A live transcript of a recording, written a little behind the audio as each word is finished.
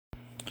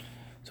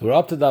So we're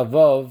up to the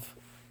Vav,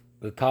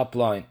 the top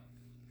line.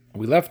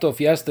 We left off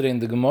yesterday in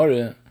the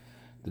Gemara.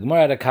 The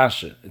Gemara had a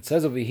kasha. It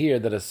says over here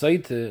that a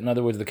Sotah, in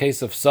other words, the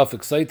case of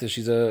suffix Sotah,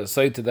 she's a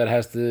Sotah that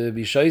has to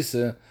be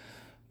shaisa.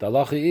 The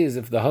halacha is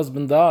if the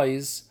husband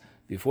dies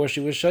before she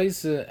was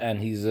shaisa and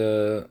he's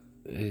a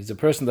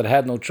person that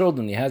had no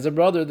children, he has a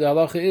brother, the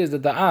halacha is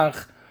that the ach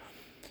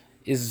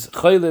is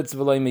chaylitz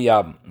v'loy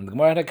miyabim. The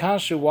Gemara had a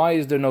kasha, why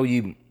is there no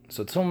yibum?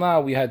 So till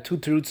now we had two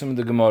terutzim in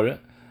the Gemara,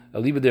 a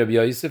liba de Rabbi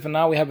Yosef, and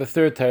now we have a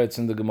third teretz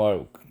in the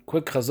Gemara.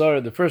 Quick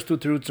chazara, the first two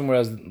terutzim were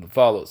as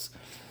follows.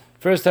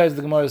 First teretz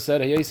the Gemara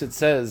said, Yosef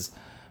says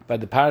by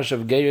the parish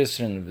of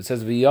Geirushin, it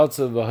says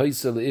v'yatzav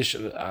v'hoysel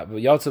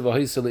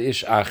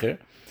ish acher.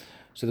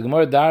 So the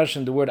Gemara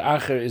darshan the word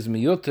acher is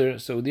miyuter,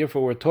 so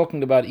therefore we're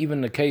talking about even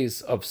the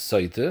case of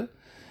Sotah.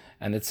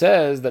 And it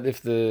says that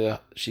if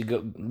she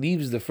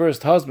leaves the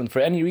first husband for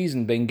any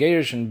reason, bein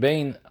gerish and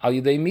bein al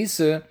yidei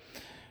misa,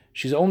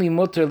 she's only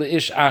mutter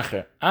leish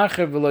acher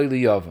v'loy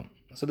liyavam.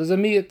 So there's a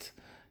miyut.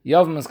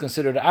 Yavam is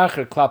considered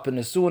acher, klap in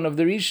the suan of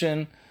the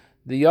rishon.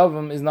 The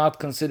yavam is not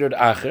considered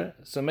acher.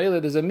 So mele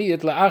there's a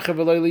miyut la'acher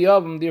v'loy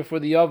liyavam. Therefore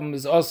the yavam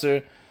is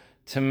also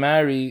to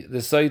marry the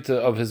Sotah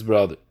of his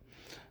brother.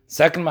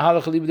 Second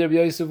mahalach alib Rabbi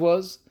Yosef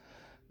was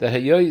that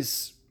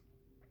Hayos,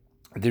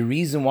 the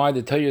reason why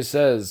the Torah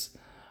says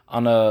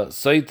on a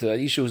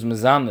Sotah, Isha who's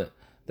mezaneh,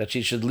 that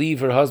she should leave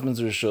her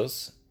husband's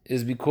rishus,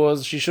 is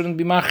because she shouldn't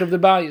be macher the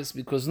bayis,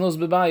 because nus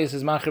bebayis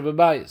is macher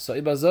bebayis. So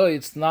ibazoi,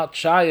 it's not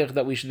shayach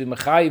that we should be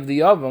mechayiv the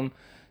yavam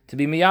to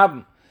be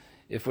miyabim.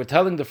 If we're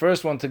telling the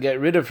first one to get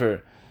rid of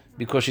her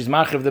because she's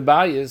macher the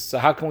bayis, so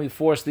how can we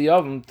force the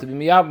yavam to be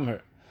miyabim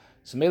her?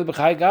 So meil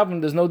b'chai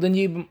gavim, there's no den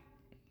yibim.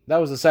 That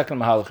was the second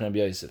mahalach in Rabbi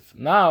Yosef.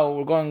 Now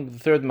we're going to the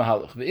third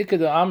mahalach. V'ikad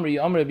amri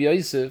Rabbi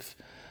Yosef,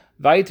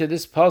 weiter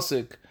this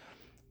pasuk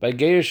by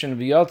Gerishin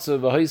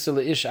v'yatzav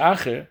v'hoysel ish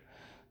acher.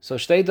 So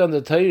state on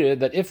the Torah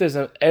that if there's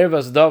an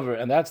ervas davar,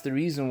 and that's the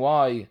reason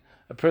why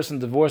a person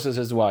divorces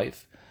his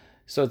wife.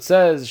 So it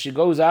says she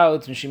goes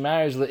out and she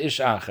marries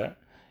leish acher.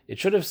 It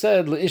should have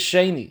said leish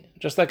sheni,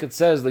 just like it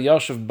says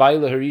leyashav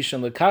baila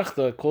harishan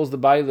lekachta, calls the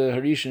baila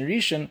harishan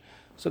rishon.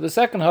 So the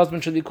second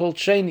husband should be called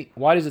sheni.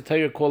 Why does the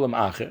Torah call him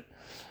acher?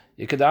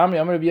 Yikadamri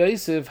Amar Rabbi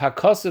Yosef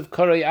hakasiv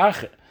karei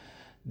acher.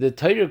 The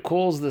Torah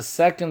calls the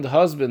second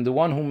husband, the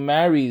one who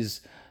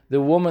marries the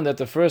woman that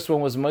the first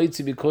one was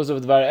moitzi because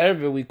of dvar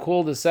erve, we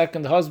call the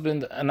second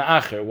husband an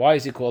acher. Why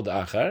is he called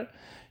acher?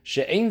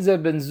 She'ein ze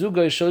ben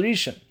zugay shel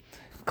rishon.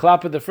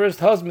 Klapa, the first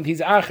husband, he's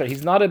acher.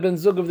 He's not a ben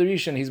zug of the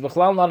rishon. He's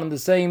b'chlal not in the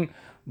same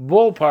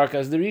ballpark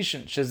as the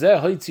rishon.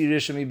 Shezeh hoitzi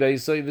rishon mi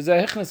beisoy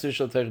v'zeh hechnes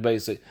rishon teich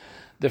beisoy.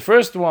 The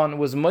first one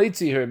was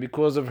moitzi her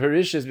because of her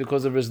rishis,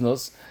 because of her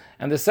znus,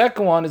 and the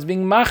second one is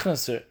being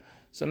machnes her.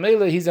 So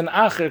mele, he's an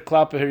acher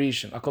klapa her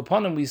rishon.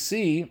 Akopanim we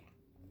see,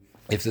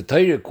 if the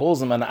Torah calls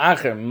him an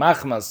acher,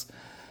 machmas,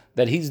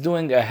 that he's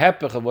doing a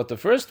hepech of what the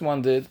first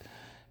one did,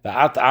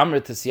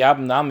 does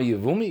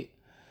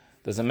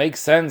it make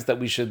sense that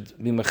we should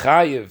be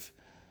mechayiv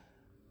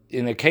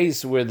in a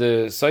case where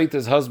the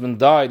Sotah's husband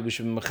died, we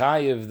should be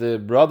mechayiv the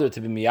brother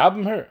to be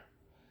miyabim her?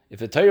 If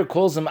the Torah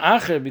calls him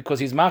acher because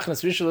he's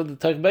machnas rishul of the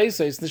Torah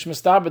beisa, it's nish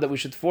mistaber that we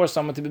should force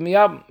someone to be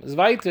miyabim. It's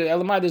weiter,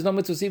 elamai, there's no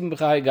mitzvah even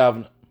b'chai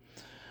gavna.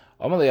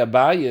 Amalei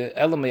abaye,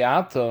 elamai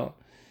ato.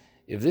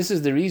 If this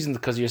is the reason,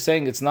 because you're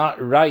saying it's not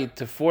right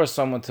to force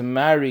someone to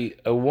marry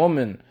a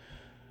woman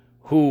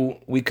who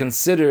we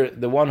consider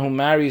the one who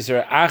marries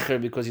her acher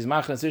because he's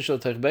machnas rishul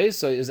tech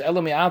beisa, is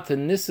elamiata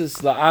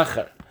nisis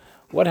la'acher.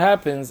 What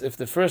happens if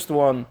the first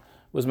one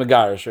was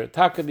megarisher?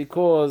 Taka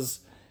because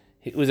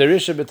it was a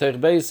risha b'tech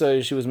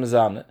beisa, she was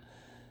mezaneh,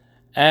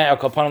 and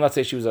let's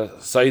say she was a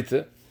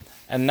Sotah,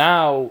 and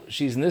now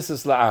she's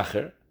nisis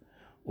la'acher.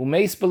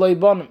 Umeis b'loi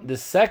bonim. The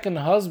second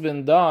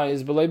husband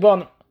dies b'loi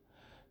bonim.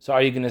 So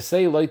are you going to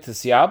say loy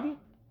tisyabim?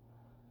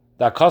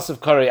 That kasav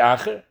karei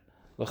acher?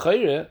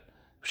 L'chayre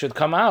should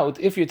come out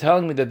if you're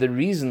telling me that the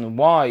reason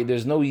why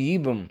there's no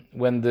yibum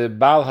when the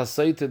Baal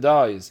HaSotah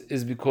dies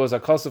is because a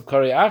kasav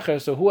karei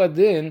acher. So who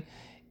adin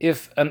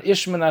if an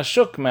Ishman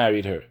Ashuk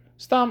married her?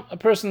 Stam, a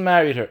person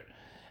married her,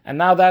 and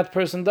now that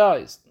person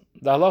dies.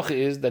 The halacha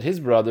is that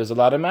his brother is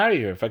allowed to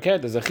marry her.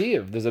 Faket, there's a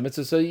chiyuv, there's a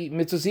mitzvah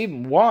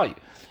yibum. Why?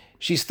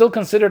 She's still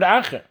considered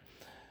acher.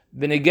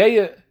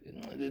 The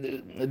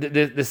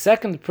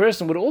second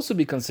person would also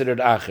be considered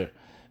acher,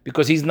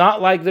 because he's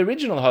not like the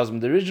original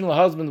husband. The original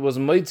husband was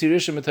moitzi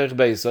rishon mitoich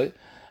beisoy,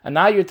 and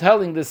now you're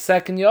telling the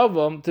second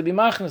yavam to be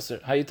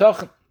machneser. How you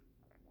talking?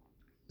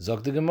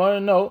 Zok the Gemara,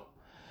 no.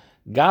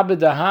 Gabe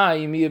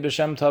dahai miya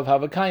b'shem tov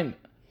havakaim.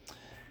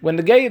 When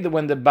the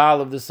Baal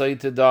of the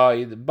Sotah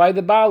died, by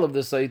the Baal of the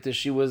Sotah,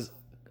 she was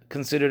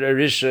considered a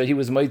risha. He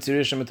was moitzi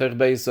rishon mitoich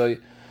beisoy.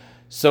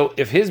 So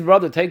if his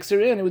brother takes her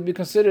in, it would be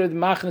considered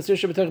machnes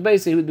risha b'tech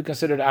beisa. He would be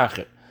considered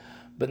acher.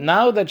 But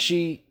now that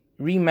she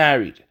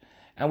remarried,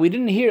 and we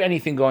didn't hear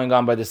anything going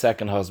on by the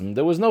second husband,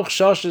 there was no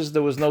chshashes,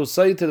 there was no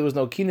Sotah, there was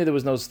no kina, there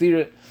was no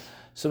stira.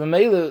 So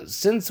Mamela,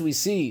 since we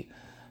see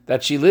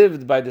that she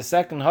lived by the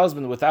second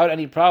husband without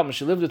any problem,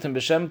 she lived with him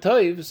b'shem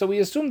toiv, so we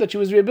assume that she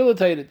was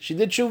rehabilitated. She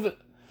did tshuva.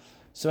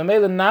 So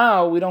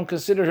now we don't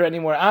consider her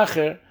anymore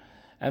acher,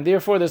 and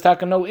therefore there's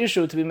no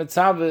issue to be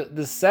mitzvah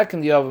the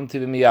second yavam to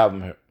be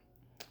miyavim her.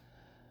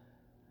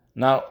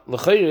 Now,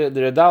 l'chayre,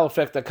 the Radal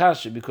affect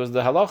Akashi, because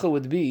the halacha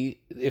would be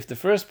if the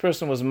first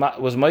person was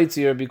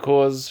maitzir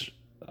because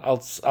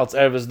als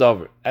erves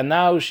dover, and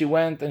now she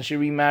went and she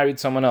remarried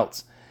someone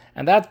else,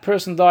 and that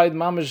person died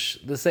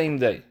mamish the same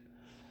day.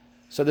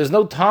 So there's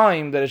no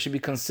time that it should be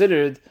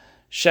considered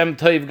Shem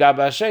Toiv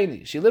Gaba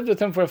Sheni. She lived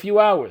with him for a few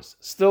hours.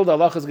 Still, the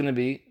halacha is going to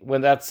be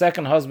when that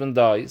second husband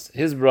dies,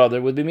 his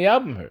brother would be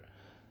miyabim her.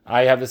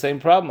 I have the same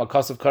problem, a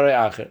cause of karei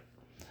acher.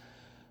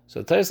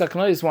 So Teres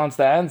HaKnois wants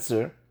to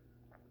answer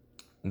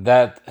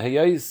that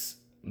hayais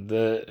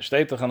the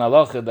shteitach and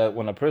halacha that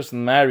when a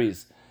person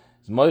marries,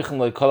 is moichen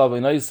loy kol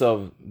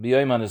aveinaisav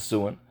b'yoyim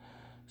hanesuin.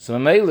 So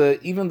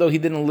Mamela, even though he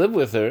didn't live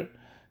with her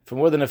for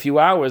more than a few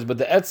hours, but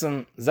the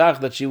etzem zach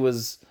that she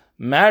was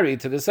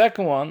married to the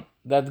second one,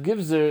 that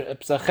gives her a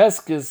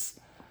psacheskis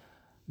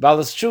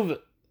balas tshuva.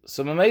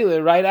 So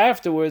Mamela, right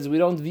afterwards, we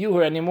don't view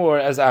her anymore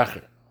as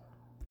acher.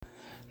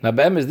 Now,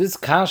 Be'em is this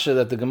kasha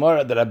that the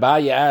Gemara that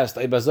Abaye asked,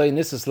 Eibazoi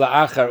nisas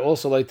la'achar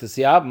also like to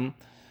siyabim.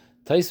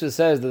 Taisva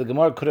says that the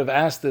Gemara could have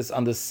asked this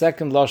on the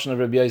second lashon of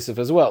Rabbi Yosef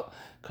as well,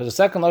 because the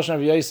second lashon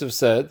of Rabbi Yosef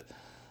said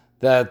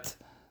that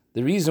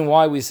the reason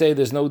why we say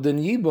there's no din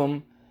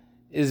yibum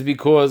is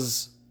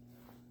because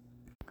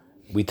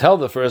we tell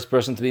the first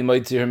person to be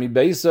moitzir her mi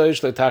beisa,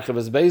 shleitachav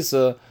as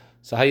beisa.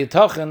 So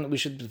hayitachen, we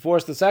should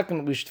force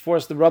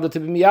the brother to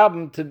be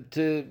miyabim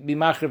to be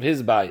machriv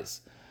his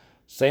bias.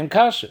 Same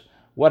kasha.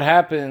 What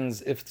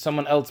happens if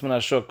someone else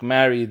Menashuk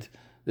married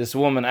this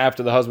woman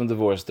after the husband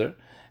divorced her,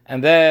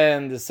 and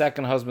then the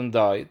second husband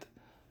died?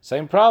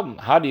 Same problem.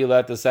 How do you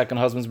let the second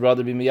husband's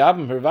brother be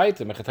miyabim her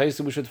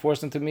vayta? We should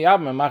force him to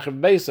miyabim and machriv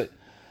beisa.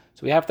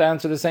 So we have to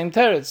answer the same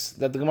teretz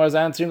that the Gemara is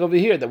answering over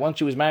here, that once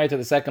she was married to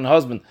the second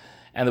husband,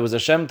 and there was a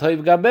Shem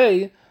Toiv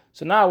Gabei,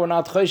 so now we're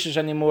not choishish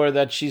anymore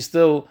that she's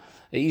still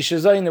a Isha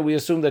Zayna, we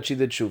assume that she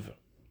did tshuva.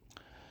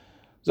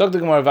 Zog the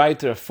Gemara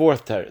weiter, a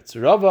fourth teretz.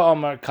 Rava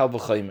Amar Kal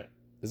V'chaymer.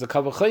 There's a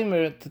Kal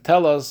V'chaymer to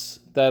tell us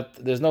that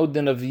there's no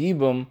din of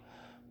Yibum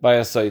by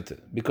a Sotah,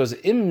 because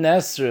Im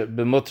Nesr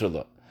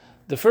B'mutrla,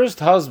 the first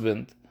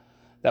husband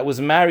that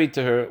was married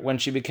to her when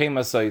she became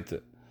a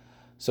Sotah.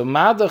 So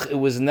Madach, it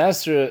was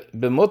Nesr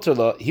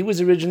B'mutrla, he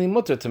was originally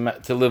mutter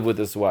to live with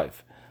his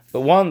wife.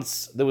 But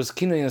once there was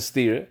Kinui and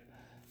Stira,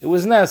 it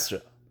was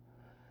Nesra.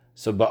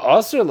 So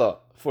Ba'asrla,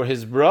 for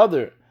his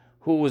brother,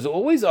 who was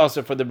always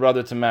Asr for the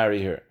brother to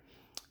marry her.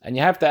 And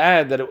you have to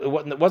add that it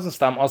wasn't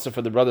Stam Asr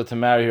for the brother to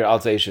marry her,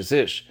 Al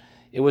Ish.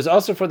 It was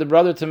Asr for the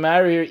brother to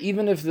marry her,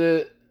 even if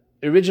the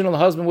original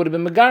husband would have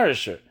been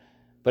Megarish her.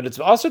 But it's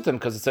Asr to him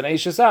because it's an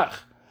Eishesach.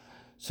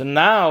 So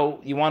now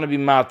you want to be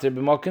Matir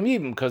b'Malkam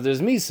Yibim because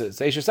there's Misa. It's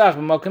Eishesach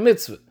b'Malkam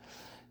Mitzvah.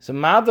 So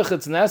Madach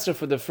it's Nesr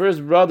for the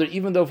first brother,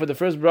 even though for the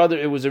first brother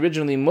it was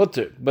originally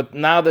Mutter, but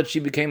now that she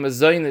became a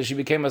Zaynah, she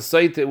became a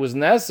Saita, it was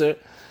Nesr.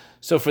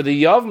 So for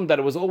the Yavam that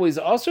it was always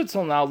Asr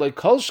till now, like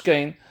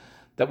Kolshkein,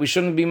 that we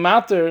shouldn't be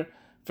Matter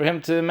for him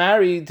to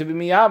marry, to be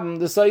Miyabim,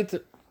 the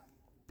Saita.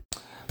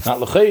 Now,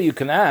 L'chayr, you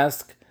can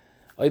ask,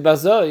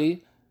 Oibazoi,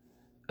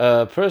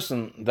 a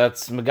person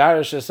that's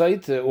Megarish a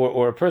Saita,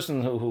 or a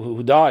person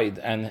who died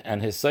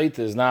and his Saita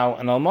is now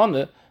an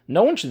Almana,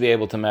 no one should be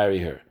able to marry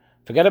her.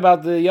 Forget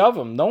about the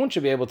Yavam. No one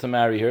should be able to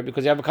marry her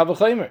because you have a Kal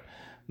V'chaymer.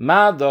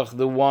 Madach,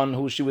 the one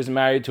who she was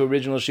married to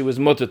originally, she was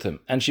Mutatim.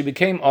 And she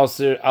became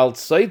Asr al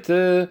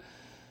Tzaita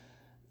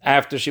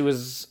after she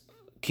was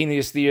Kini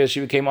Yistira, she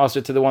became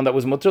Asr to the one that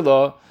was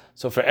Mutrla.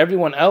 So for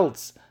everyone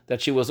else,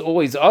 that she was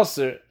always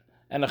Asr,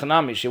 and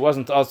Achanami, she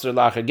wasn't Asr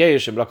La'achar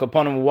Geish, but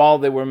upon him while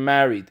they were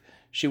married,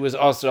 she was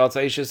Asr al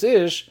Tzaishas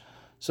Ish.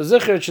 So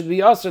Zikr, it should be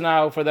Asr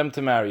now for them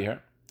to marry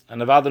her.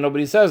 And Avada,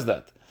 nobody says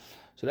that.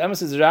 So the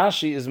emphasis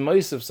Rashi is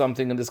most of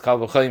something in this Kal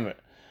V'chaymer.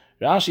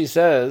 Rashi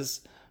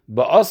says,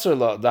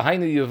 "Ba'asrla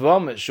dahainu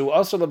yevamit shu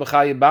asrla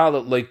b'chayi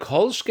ba'alat loy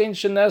kol shkein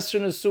shenesr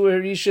nesuah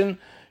harishin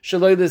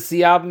shaloi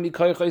l'siyab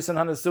mikoychos and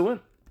hanesuin."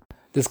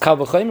 This Kal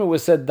V'chaymer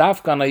was said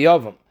dafkan a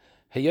yavam.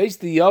 Hayos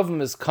the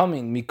yavam is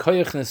coming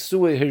mikoych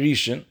nesuah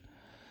harishin.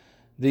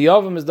 The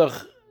yavam is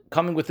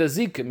coming with a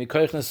zika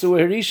mikoych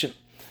nesuah harishin.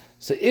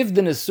 So if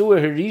the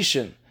nesuah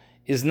harishin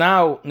is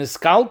now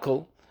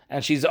niskalkal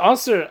and she's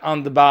asr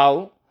on the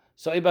baal,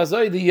 so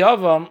Ibazoi, the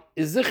Yavam,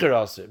 is Zikr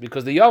Asr,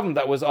 because the Yavam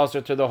that was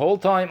Asr to the whole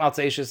time, Al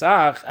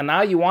Ach, and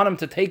now you want him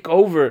to take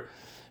over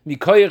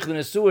Mikoyach the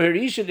Nesuah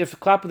Harishin. If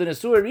Klapa the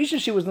Nesuah Harishin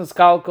she was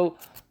Niskalkal,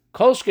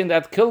 Kolshkin,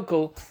 that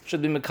Kilkal,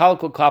 should be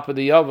Mikalkal Klapa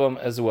the Yavam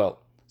as well.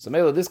 So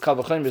Mela, this Kal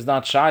V'chaymer is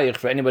not Shaykh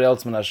for anybody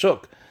else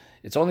Menashuk.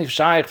 It's only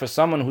Shaykh for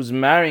someone who's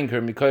marrying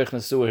her Mikoyach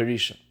Nesuah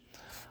Harishin.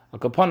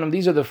 Upon them,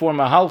 these are the four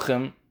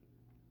Mahalchim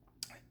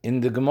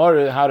in the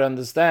Gemara, how to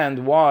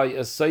understand why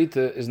a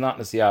Saita is not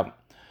Nesiyab.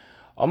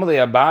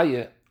 Amalei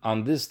Abaye,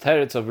 on this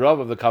teretz of Rav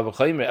of the Kal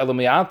V'chaymer,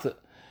 Elomiata,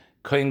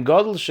 Kohen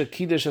Gadol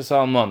shekidesh es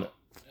almana.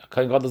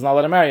 Kohen Gadol does not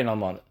let her marry an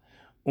almana.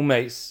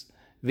 Umeis,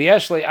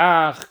 v'yesh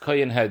le'ach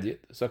Kohen Hedyot.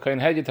 So Kohen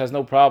Hedyot has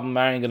no problem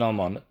marrying an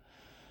almana.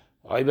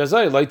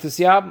 Oibazoi, like to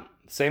siyab.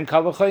 same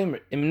kal v'chomer.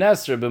 Im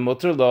nesser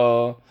b'mutter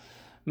lo,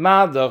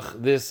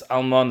 madach this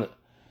almana,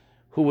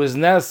 who was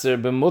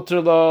nesser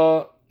b'mutter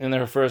lo in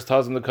her first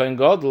husband, the kohen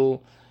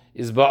gadol,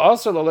 is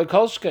ba'asr lo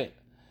lekolshkein.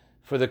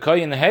 For the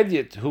kohen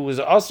hedyet, who was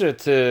asr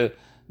to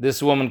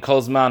this woman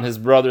kolzman, his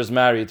brothers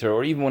married her,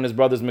 or even when his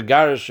brothers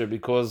megarish her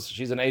because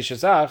she's an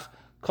eishes ach,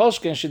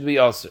 kolshkein should be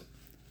asr.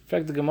 In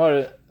fact, the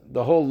Gemara,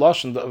 the whole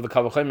lashon of the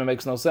kal v'chomer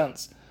makes no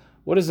sense.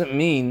 What does it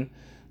mean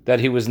that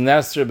he was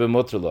nesra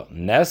b'mutter lo?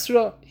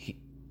 Nesra?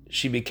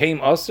 She became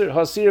asr?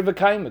 Hasir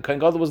v'kaim. The kohen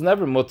gadol was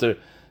never mutter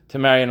to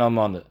marry an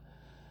almana.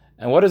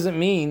 And what does it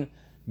mean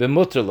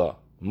b'mutter lo?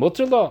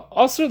 Mutter lo?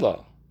 Asr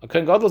lo. A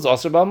kohen gadol is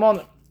asr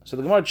b'almana. So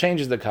the Gemara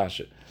changes the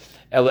kasha.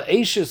 El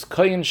eishes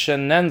kohen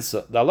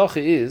shenensa. The halacha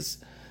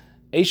is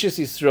eishes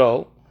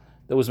Yisrael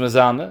that was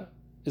mezana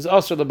is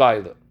asr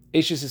l'bayla.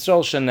 Eishes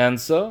Yisrael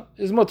shenensa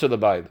is mutter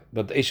l'bayla.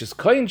 But the eishes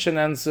kohen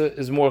shenensa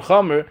is more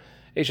chamer.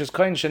 Eishes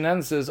kohen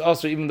shenensa is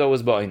asr even though it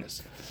was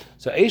ba'inus.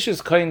 So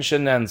eishes kohen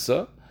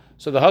shenensa,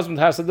 so the husband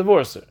has to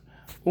divorce her.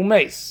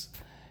 Umeis.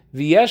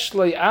 V'yesh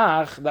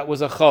ach, that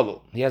was a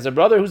chalul. He has a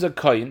brother who's a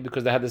kohen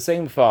because they had the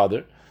same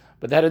father,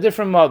 but they had a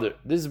different mother.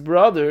 This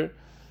brother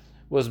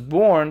was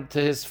born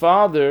to his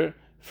father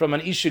from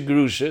an isha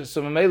grusha,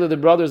 so Mamela the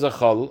brother is a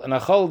chalul, and a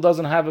chalul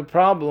doesn't have a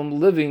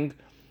problem living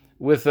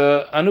with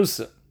a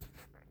anusa.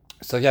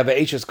 So you have a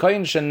eishes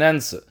kohen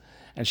shenensa,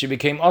 and she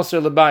became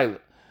asr lebayla.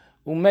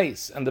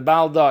 Umeis, and the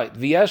Baal died.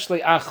 V'yesh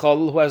ach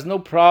chalul, who has no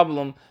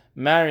problem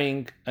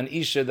marrying an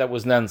isha that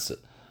was nensa.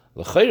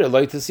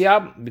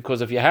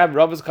 Because if you have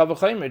Rav's kal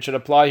v'chomer, it should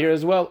apply here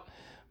as well.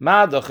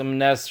 Madachim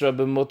nesra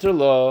b'mutter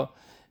lo.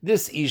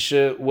 This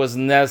isha was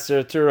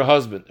nesra to her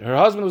husband. Her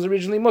husband was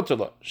originally mutter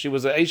lo. She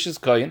was a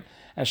eishes kohen,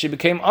 and she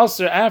became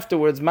asr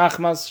afterwards.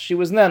 Machmas, she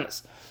was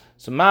nenes.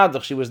 So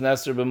madach, she was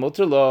nesra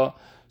b'mutter lo.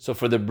 So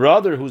for the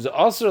brother who's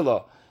asr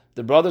lo,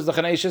 the brother's the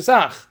eishes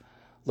ach,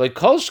 like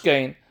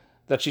kolshkein,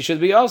 that she should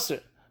be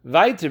asr.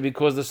 Weiter,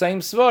 because the same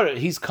svara,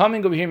 he's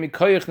coming over here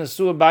mikoyach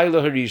nesua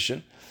bayla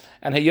harishin,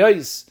 and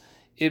hayois,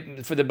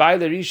 for the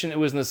bayla harishin it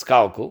was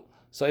neskalkul,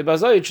 so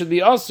ibazoi it should be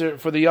asr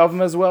for the yavam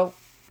as well.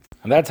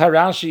 And that's how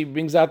Rashi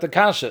brings out the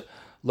kasha.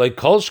 Like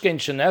kolshkein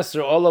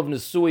shenesser all of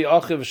nesui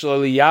achiv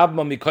shalali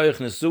yabma mikoyach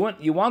nesuin.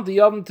 You want the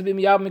yavam to be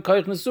miyab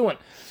mikoyach nesuin.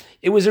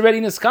 It was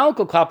already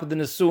neskalkul klap of the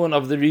nesuin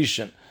of the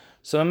rishon.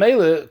 So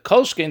Mele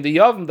kolshkein the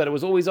yavam that it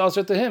was always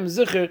asr to him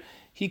zicher,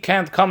 he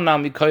can't come now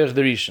mikoyach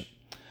the rishon.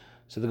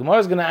 So the Gemara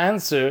is going to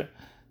answer,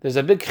 there's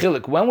a big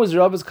chiluk. When was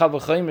Rabbi's kal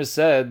v'chomer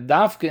said,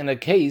 dafka in a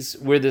case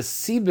where the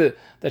sibe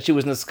that she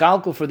was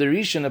neskalkul for the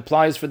rishon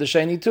applies for the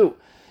sheni too?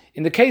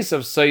 In the case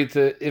of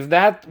Sotah, if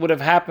that would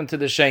have happened to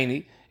the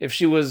sheni, if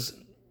she was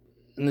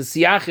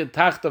nesiyachet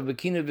tacht of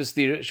bikina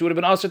v'stira, she would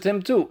have been asr to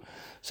him too.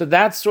 So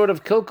that sort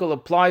of kilkul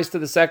applies to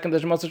the second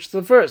as much as to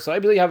the first. So I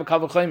believe you have a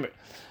kal v'chomer.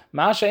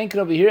 Masha Enkin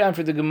over here, and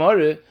for the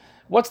Gemara,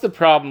 what's the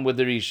problem with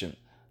the rishon?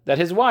 That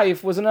his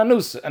wife was an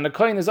anusa, and the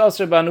kohen is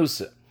asr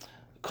b'anusa.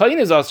 Kohen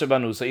is asr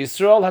b'anusa.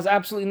 Yisrael has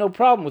absolutely no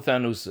problem with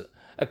anusa.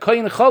 A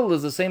kohen chol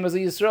is the same as a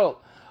Yisrael.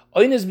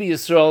 Oines be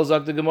Yisrael,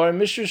 zog the Gemara,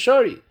 Mishra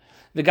Shari.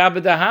 The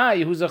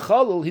Gabedahai, who's a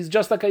cholul, he's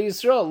just like a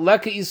Yisrael,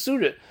 leka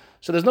Yisura.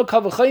 So there's no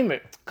kal v'chomer.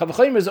 Kal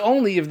v'chomer is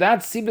only if that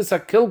sibis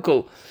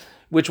hakilkul,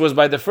 which was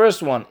by the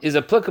first one, is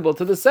applicable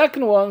to the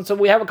second one, so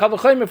we have a kal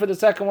v'chomer for the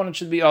second one, it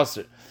should be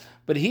asr.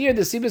 But here,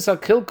 the sibis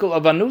hakilkul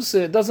of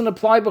anusa doesn't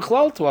apply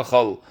b'chlal to a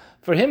cholul.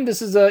 For him,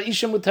 this is a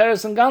isha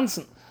muteres and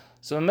gansen.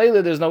 So in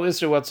Mele, there's no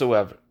Isra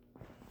whatsoever.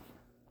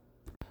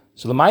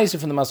 So the Ma'aseh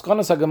from the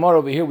Maskonas HaGemara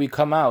over here, we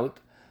come out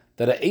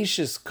that a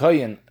Eishes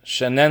Kohen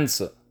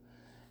Shenensa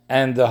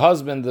and the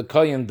husband, the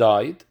Kohen,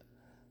 died.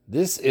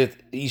 This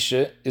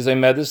Isha is a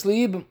Medes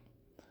Liibim.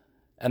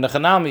 And the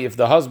Chanami, if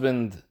the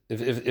husband,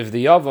 if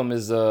the Yavam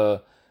is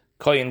a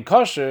Kohen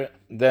Kosher,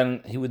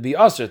 then he would be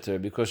Asr to her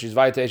because she's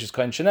Vaita Eishes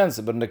Kohen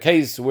Shenensa. But in the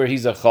case where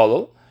he's a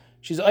Cholol,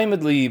 she's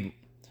Aymed Liibim.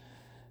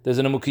 There's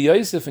an Amuki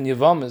Yosef in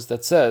Yevamis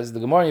that says, the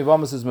Gemara in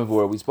Yevamis is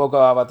Mavur, we spoke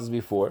about this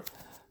before,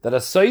 that a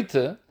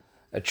Sotah,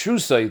 a true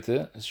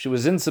Sotah, she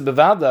was in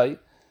Sebevadai,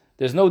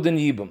 there's no din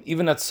Yibum.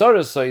 Even at Sarah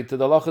Sotah, the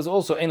halach is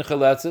also Ein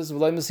Cheletzes,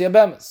 V'lai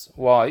Mesiabemes.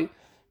 Why?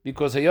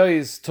 Because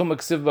Hayois Tumak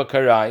Sivba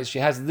Karai, she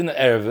has din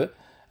Erve,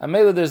 and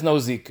Mela there's no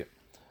Zika.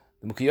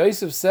 The Amuki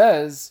Yosef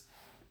says,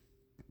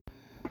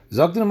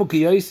 Zogdin Amuki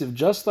Yosef,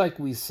 just like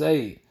we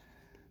say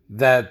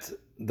that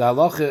the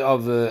halacha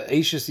of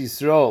Eishes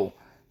Yisrael,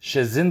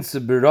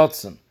 Shezinse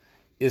Berotzen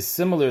is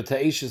similar to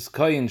Eishes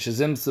Kohen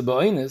Shezimse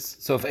Be'oines.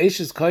 So if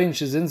Eishes Kohen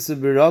Shezinse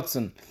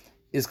Berotzen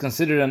is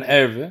considered an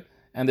erve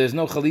and there's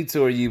no chalitza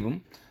or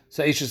yibum,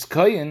 so Eishes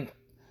Kohen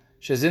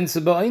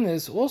Shezinse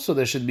Be'oines also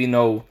there should be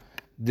no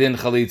din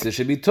chalitza, it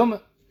should be tumah.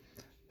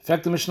 In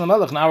fact, the Mishnah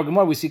Melech in our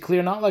Gemara we see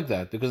clear not like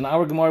that, because in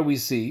our Gemara we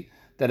see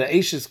that a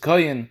Eishes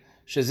Kohen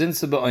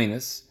Shezinse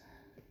Be'oines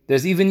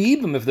there's even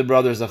yibum if the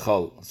brother is a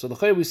chol. So the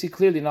Chayr we see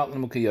clearly not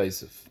in Mukhi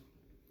Yosef.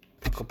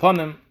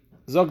 Kaponim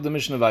Zog the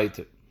Mishnah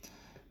weiter.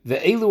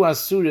 Ve'elu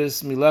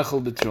asuris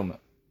milechel betruma.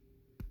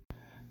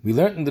 We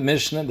learned in the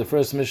Mishnah, the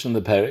first Mishnah in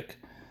the Perek,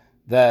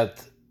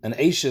 that an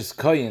Eishes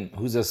Kohen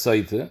who's a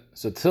Sotah,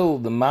 so till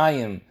the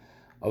Mayim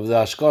of the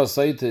Hashkah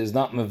Sotah is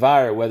not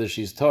mevar whether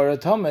she's Torah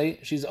Tomei,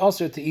 she's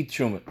also to eat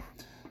Truma.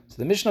 So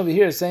the Mishnah over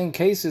here is saying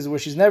cases where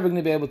she's never going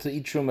to be able to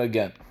eat Truma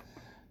again.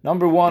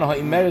 Number one,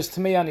 Ha'imeres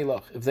Tmei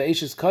Anilach. If the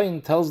Eishes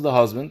Kohen tells the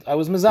husband, I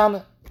was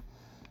Mezana,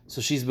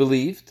 so she's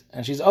believed,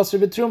 and she's also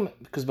B'Truma,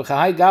 because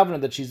B'chahai Gavna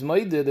that she's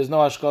Moide, there's no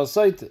Hashkah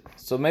Sotah.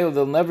 So Mele,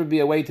 there'll never be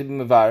a way to be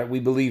mevar, we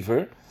believe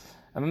her,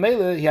 and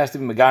Mele, he has to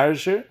be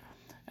Megarish her,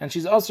 and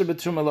she's also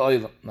B'Truma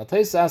La'olam. Now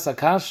Taisa Asa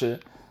Kasha,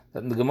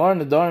 that in the Gemara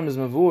Nedarim is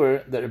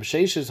Mavur, that Reb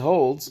Sheshes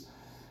holds, it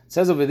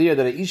says over there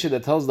that a Isha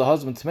that tells the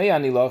husband Tmei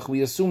Anilach,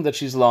 we assume that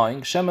she's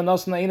lying. Shema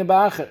Nosna Eina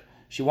Ba'acher.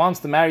 She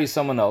wants to marry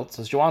someone else,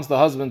 so she wants the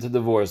husband to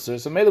divorce her.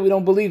 So maybe we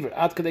don't believe her.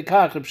 Ad Kadei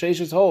Kach, Reb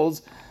Sheshes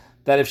holds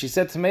that if she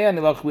said Tmei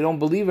Anilach, we don't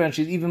believe her, and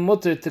she's even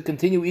mutter to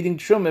continue eating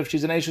Truma if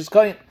she's an Eishes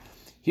Kohen.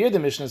 Here the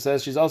Mishnah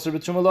says she's also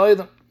B'Truma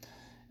La'olam.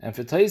 And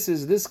for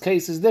Taisis, this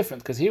case is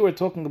different, because here we're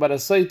talking about a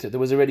Sotah. There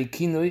was already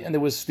Kinui and there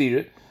was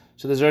Sthira.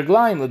 So there's a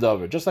Reglaim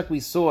L'Dover. Just like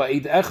we saw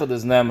Eid Echad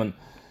as Neman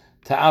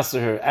to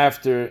answer her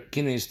after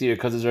Kinui Sthira,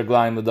 because there's a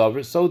Reglaim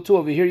L'Dover. So too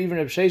over here, even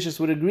Reb Sheshes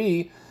would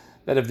agree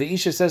that if the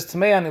Isha says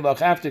Tmei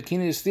Anilach after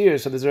Kinui Sthira,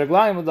 so there's a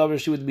Reglaim L'Dover,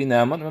 she would be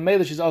Neman. And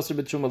Mamela, she's also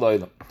B'Truma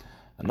La'olam.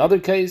 Another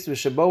case,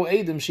 V'Shabo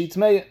Eidim, she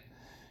Tmei.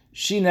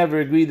 She never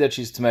agreed that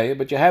she's Tmei,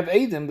 but you have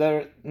Eidim that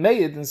are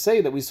made and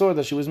say that we saw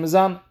that she was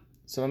Mezan.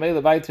 So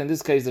Mamela Vaita, in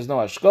this case, there's no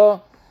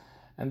Hashkah,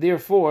 and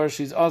therefore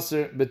she's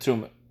also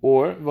B'Truma.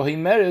 Or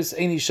V'Himeres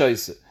Eini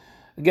Shoyse.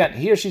 Again,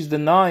 here she's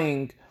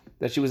denying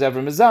that she was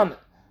ever Mezan,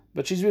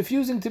 but she's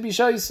refusing to be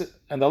Shoyse.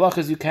 And the halach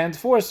is you can't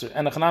force her.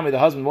 And the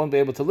husband won't be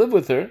able to live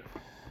with her.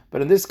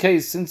 But in this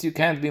case, since you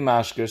can't be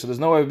Mashker, so there's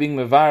no way of being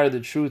Mevar,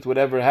 the truth,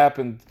 whatever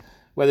happened,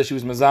 whether she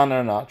was Mezan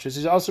or not.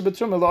 She's also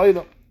B'Truma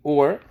La'olam.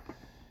 Or,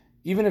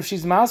 even if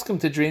she's maskum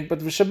to drink, but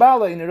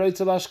v'shabala in a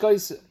roitza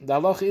la'ashkaise. The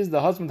halach is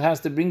the husband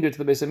has to bring her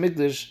to the Beis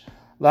HaMikdash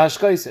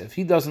la'ashkaise. If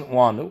he doesn't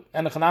want to,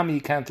 and he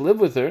can't live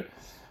with her,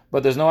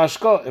 but there's no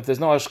ashka. If there's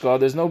no ashka,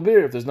 there's no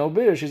beer. If there's no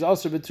beer, she's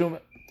also B'Truma.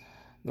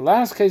 The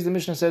last case the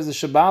Mishnah says the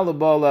shabala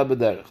ba'ala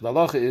b'derech. The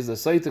halacha is the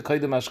Sotah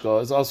kaidem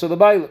ashka is also the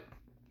baila.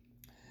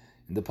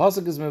 In the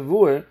pasuk is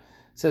mevur, it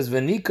says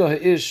v'nika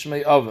ha'ish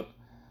mei oven.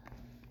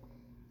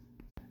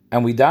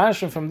 And we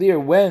dash from there,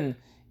 when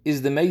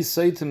is the mei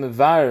Sotah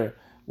mevar,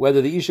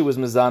 whether the Isha was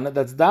mezana,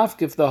 that's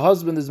dafk if the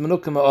husband is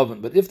menukim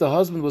oven. But if the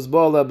husband was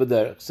ba'ala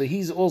b'derech, so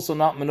he's also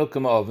not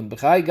menukim oven.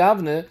 B'chai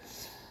gavne,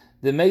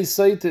 the mei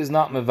Sotah is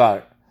not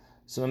mevar.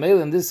 So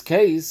Mamela in this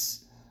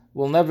case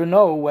will never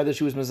know whether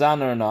she was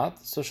mezana or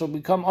not, so she'll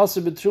become also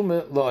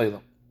B'Truma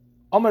La'olam.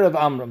 Omer of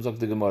Amram, zok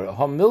the Gemara,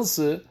 Hom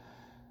Milse,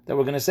 that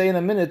we're going to say in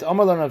a minute,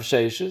 Omer lon of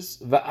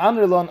Sheshes,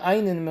 Va'aner lon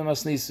einin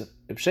memasnisim.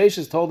 If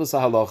Sheshes told us a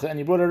halacha, and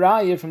he brought a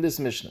raya from this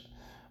Mishnah.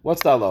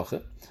 What's the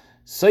halacha?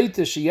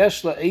 Sotah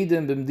sheyesh la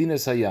eidim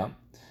b'mdinas hayam.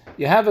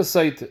 You have a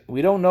Sotah,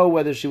 we don't know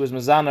whether she was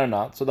mezana or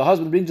not, so the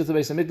husband brings her to the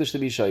Beis HaMikdash to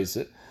be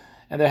shoyse,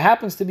 and there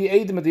happens to be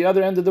eidim at the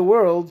other end of the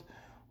world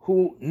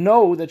who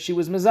know that she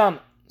was mezana.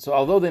 So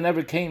although they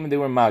never came and they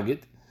were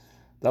magid,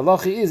 the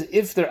halacha is,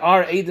 if there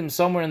are eidim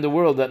somewhere in the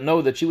world that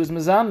know that she was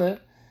mezana,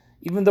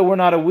 even though we're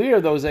not aware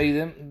of those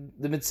eidim,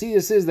 the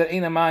mitzias is that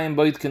eina mayim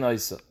boit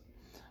kenoisa.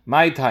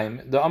 My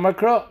time, the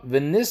amakra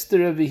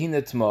v'nistere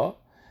v'hinetma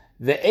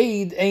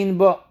ve'eid ein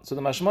ba. So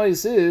the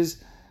mashmois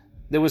is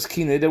there was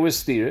kine, there was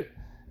stir,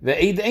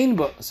 ve'eid ein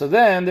ba. So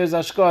then there's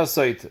ashka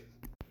Sotah.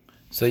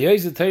 So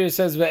Yosef Torah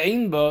says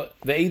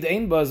ve'eid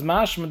ein ba is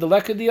mashma the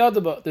leka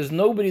diadaba. There's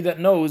nobody that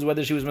knows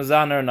whether she was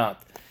mezana or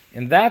not.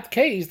 In that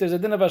case, there's a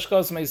din of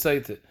ashkas mei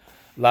Sotah.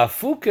 La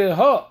fuke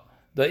ha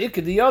the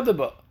ikka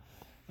diadaba.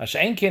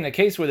 Ash'enke, in a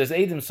case where there's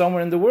eidim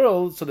somewhere in the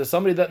world, so there's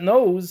somebody that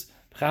knows.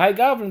 Chahai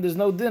Gavrin, there's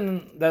no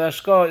din that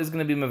ashka is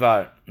going to be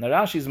mevar. Now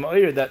Rashi is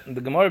ma'ir that in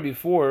the Gemara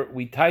before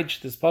we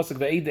taiched this pasuk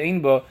ve'eid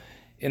ein ba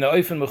in a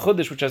oifen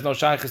mechudish, which has no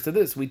shaykhis to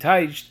this. We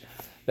taiched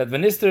that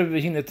v'nister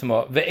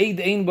v'hinetma ve'eid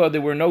ein ba, there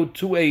were no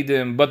two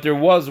eidim, but there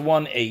was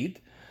one eid,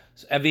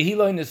 and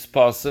v'hiloin is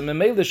pasum, and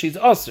meila she's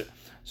aser.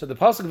 So the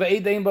pasuk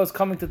ve'eid ein ba is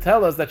coming to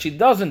tell us that she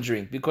doesn't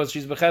drink because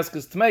she's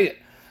b'cheskes tmeya.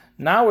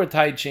 Now we're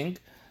taicing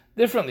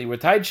differently. We're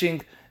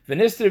taicing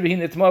v'nister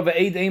v'hinetma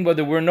ve'eid ein ba,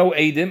 there were no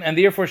eidim, and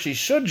therefore she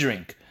should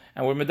drink.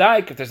 And we're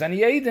medaik, if there's any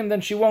eidim,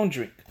 then she won't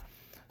drink.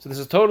 So this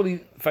is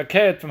totally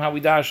fakert from how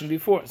we dashed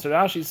before. So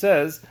Rashi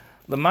says,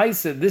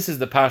 L'maisa, this is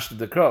the pashut of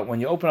the Kro. When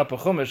you open up a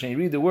chumash and you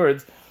read the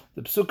words,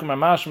 the psukim are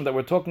mashma that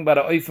we're talking about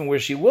a oifen where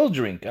she will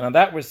drink. And on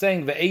that we're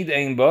saying ve'eid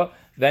ein ba,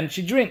 then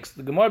she drinks.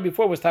 The Gemara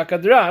before was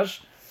takadrash,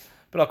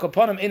 but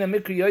akaponim ina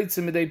mikri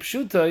yoytze midei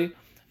pshutai,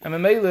 and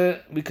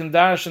memele we can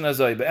dash and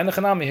azoi. But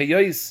enechanami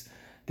hayois,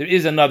 there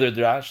is another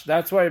drash.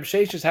 That's why Reb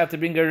Sheshes had to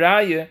bring a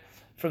raya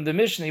from the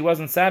Mishnah. He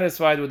wasn't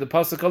satisfied with the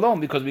pasuk alone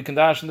because we can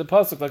dash in the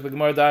pasuk like the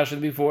Gemara dashed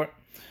before.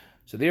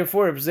 So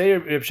therefore, Reb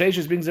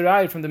Sheshes brings a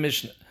raya from the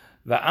Mishnah.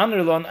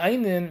 Va'aner lon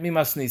einin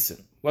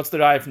mimasnisin. What's the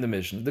raya from the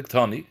Mishnah?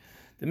 The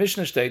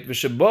Mishnah state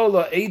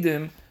v'shebola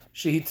eidim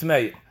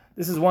shehitmei.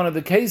 This is one of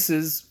the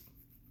cases.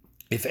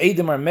 If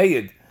eidim are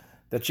made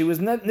that she was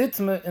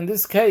nitma, in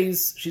this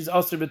case she's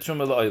also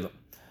B'Truma La'olam.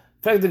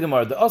 Fact the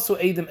Gemara, the also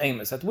eidim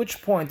amos. At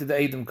which point did the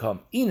eidim come?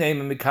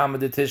 Ineim mikama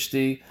de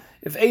tishti.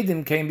 if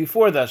Eidim came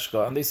before the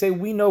Ashka, and they say,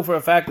 we know for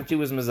a fact that she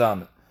was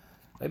Mizana.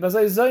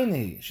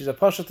 She's a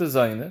Pasha to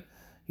Zaina.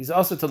 He's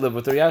also to live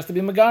with her. He has to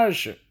be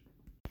Megarisher.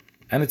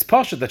 And it's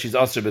Pasha that she's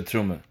Asr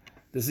Betruma.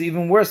 This is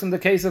even worse in the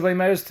case of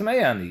Eimeres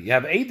Tameyani. You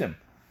have Eidim.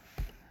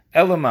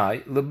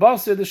 Elamai,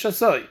 Lebasir the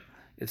Shasoi.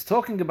 It's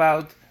talking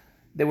about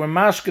they were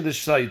Mashka the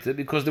Shaita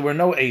because there were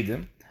no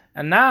Eidim.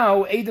 And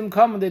now Eidim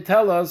come and they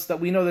tell us that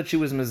we know that she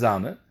was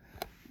Mizana.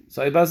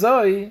 So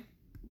Ibazoi,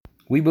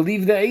 we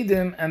believe the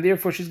Eidim, and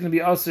therefore she's going to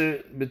be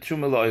Asr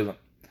Betruma Lo'ilam.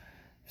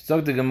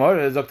 Zog the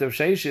Gemara, Zog the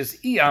Sheishis,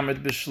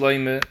 Amrit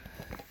B'Shloime,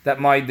 that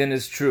my din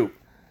is true.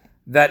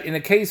 That in a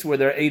case where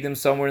there are Eidim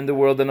somewhere in the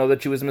world that know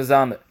that she was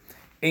Mizana,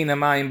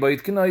 Einamayim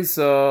Beit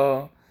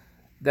Kenoisa,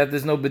 that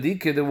there's no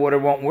Bedika, the water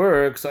won't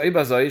work, so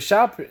Ibazoi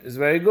Shapr is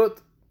very good.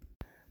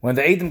 When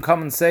the Eidim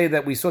come and say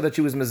that we saw that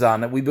she was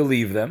Mizana, we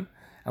believe them,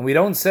 and we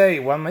don't say,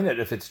 1 minute,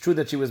 if it's true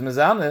that she was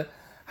Mizana,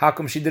 how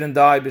come she didn't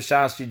die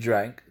b'shas she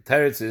drank?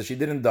 Teretz is, she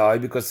didn't die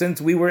because since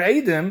we were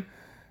Eidim,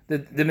 the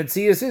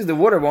Metzias is the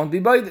water won't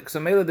be Baidik. So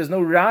Mela, there's no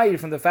Rai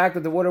from the fact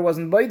that the water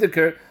wasn't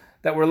Baidiker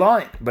that we're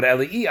lying. But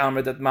Eli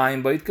Amr that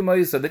Mayim Bait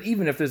Kemoy, so that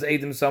even if there's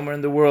Eidim somewhere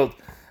in the world,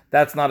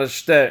 that's not a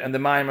shter, and the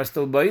Mayim are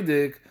still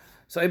Baidik.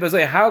 So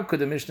Ibazai, how could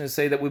the Mishnah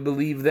say that we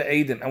believe the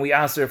Eidim? And we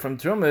ask her from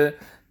Trumah,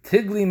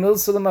 Tigli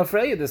Milsalam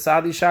Afreya, the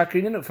Sadi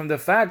Shakri, from the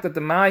fact that the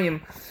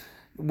Mayim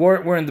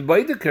were in the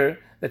Baidiker,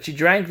 that she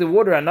drank the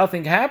water and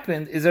nothing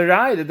happened, is a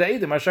Rai that the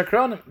Eidim are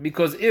Shakranim.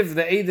 Because if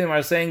the Eidim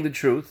are saying the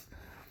truth,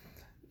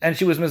 and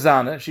she was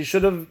Mizana, she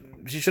should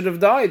have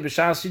died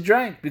b'shas she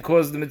drank,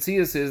 because the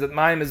Metzias is that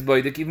Mayim is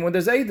Baidik even when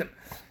there's Eidim.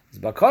 It's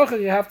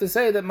Bakarcha, you have to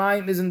say that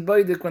Mayim isn't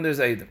Baidik when there's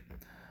Eidim.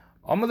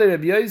 Amalei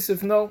Rabbi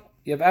Yosef, no,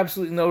 you have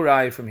absolutely no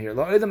Rai from here.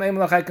 Lo Eidim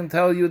Eimelach, I can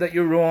tell you that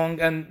you're wrong,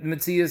 and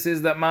Metzias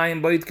is that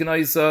Mayim Bait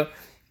Kenoisa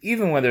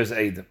even when there's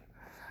Eidim.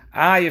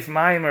 If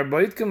Mayim are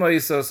Bait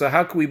Kenoisa, so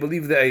how can we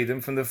believe the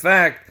Eidim from the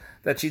fact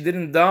that she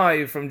didn't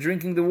die from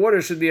drinking the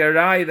water should be a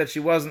Rai that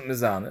she wasn't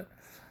Mizana?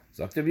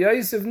 Zok Rabbi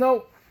Yosef,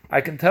 no. I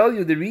can tell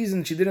you the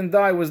reason she didn't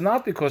die was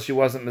not because she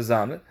wasn't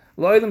Mizana.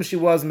 Lo'ilim, she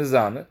was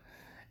Mizana.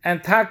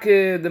 And Take,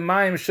 the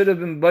Mayim should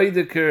have been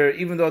Baidiker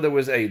even though there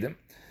was Eidim.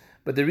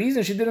 But the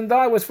reason she didn't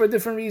die was for a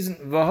different reason.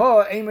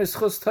 Vaha Eimer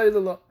Schus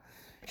Tailala.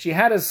 She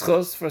had a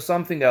schus for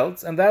something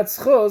else, and that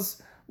schus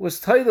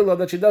was Tailala,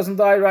 that she doesn't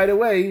die right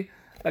away.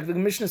 Like the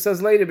Mishnah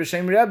says later,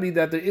 B'Shem Rebbe,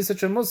 that there is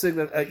such a musik,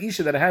 that a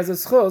Isha that has a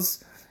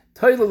schus,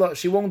 Tailala,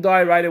 she won't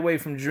die right away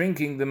from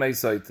drinking the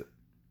Meisaita.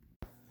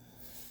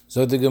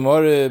 So the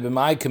Gemara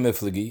b'mai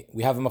kemiflegi,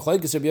 we have a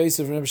machlokes Rabbi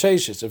Yosef and Rabbi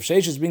Sheishis. Rabbi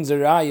Sheishis brings a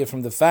raya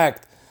from the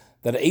fact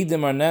that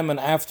Eidim are neman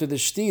after the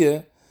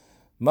shtia.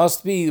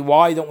 Must be,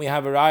 why don't we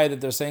have a raya that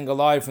they're saying a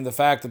lie from the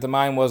fact that the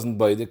Mayim wasn't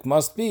Baidik?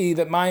 Must be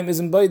that Mayim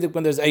isn't Baidik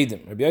when there's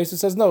Eidim. Rabbi Yosef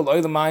says no,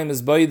 the Mayim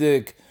is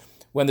Baidik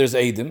when there's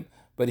Eidim.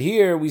 But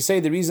here we say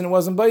the reason it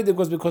wasn't Baidik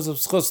was because of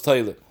Schus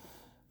Taila.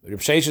 Rabbi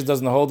Sheishis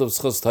doesn't hold of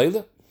Schus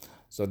Taila.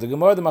 So the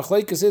Gemara, the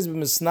machlokes is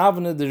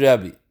b'misnavne the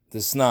Rebbe, the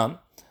Snam,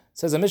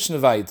 says a Mishnah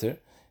Vayter.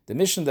 The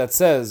mission that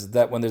says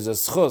that when there's a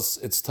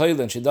schus, it's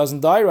toile and she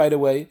doesn't die right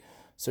away.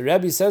 So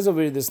Rabbi says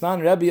over here, this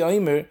non-Rabbi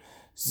Omer,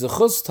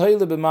 zechus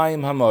toile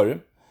b'mayim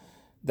hamorim,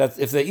 that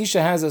if the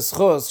Isha has a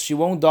schus, she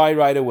won't die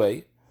right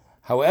away.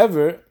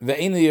 However,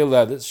 ve'ena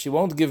yoledes, she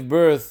won't give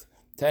birth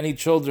to any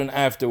children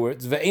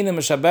afterwards. Ve'ena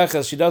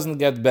meshabeches, she doesn't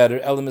get better.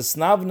 El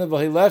misnavne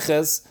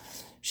v'hileches,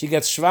 she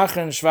gets schwacher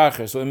and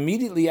schwacher. So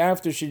immediately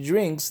after she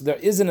drinks, there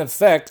is an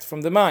effect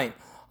from the mayim.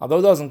 Although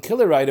it doesn't kill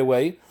her right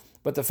away,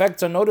 but the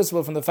effects are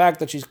noticeable from the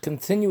fact that she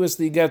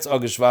continuously gets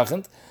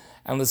agashvachent,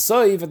 and the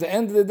soif at the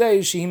end of the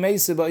day she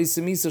meisa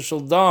ba'isa misa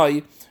shall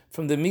die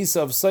from the misa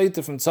of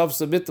Sotah from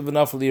tzavsa bit of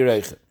nafli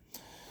yireicha.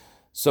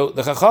 So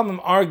the Chachamim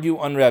argue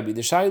on Rabbi.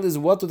 The shail is,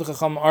 what do the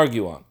Chachamim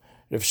argue on?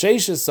 Rav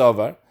Sheishis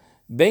savar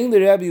bein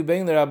the Rabbi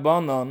bein the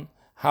Rabbanon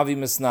havi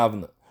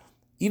misnavna.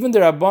 Even the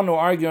Rabbanon who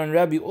argue on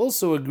Rabbi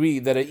also agree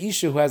that a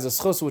isha who has a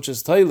schus which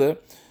is toile,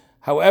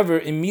 however,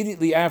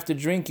 immediately after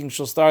drinking,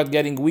 she'll start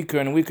getting weaker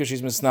and weaker,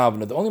 she's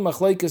misnavna. The only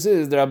machlokes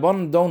is, the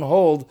Rabbanon don't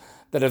hold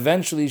that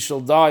eventually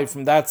she'll die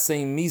from that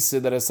same misa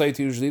that a Sotah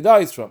usually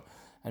dies from.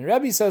 And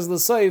Rabbi says,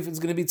 l'seif, it's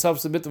going to be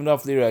tzavs a bit of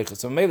nafli reicha.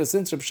 So Mela,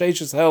 since Rav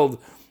Sheishis held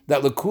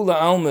that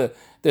l'kula alma,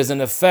 there's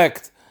an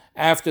effect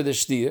after the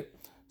shtia,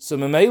 so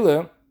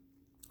Mela,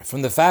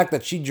 from the fact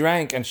that she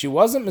drank and she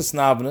wasn't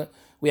misnavna,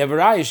 we have a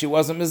raya, she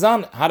wasn't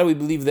mizan. How do we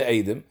believe the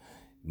Eidim?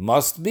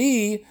 Must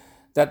be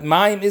that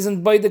Mayim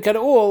isn't Baidik at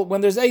all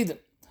when there's Eidim.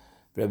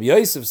 Rabbi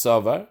Yosef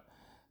Savar,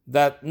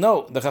 that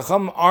no, the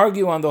Chacham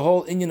argue on the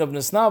whole inyan of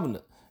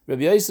Nisnavna.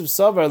 Rabbi Yosef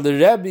Savar, the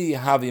Rebbe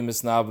havi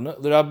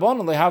misnavna, the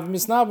Rabbanon le havi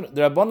misnavna.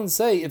 The Rabbanon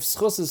say, if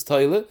schus is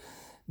toile,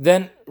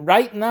 then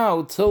right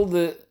now, till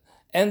the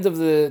end of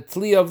the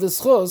tli of the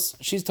schus,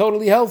 she's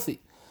totally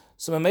healthy.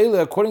 So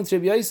Mamela, according to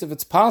Rabbi Yosef,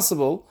 it's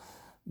possible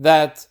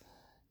that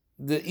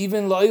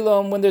even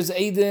lo'ilam, when there's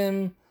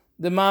Eidim,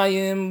 the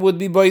Mayim would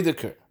be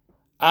Baidiker.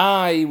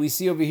 We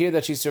see over here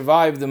that she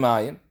survived the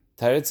Mayim.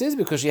 Teretz is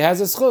because she has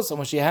a schus, and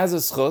when she has a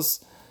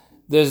schus,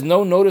 there's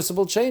no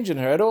noticeable change in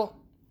her at all.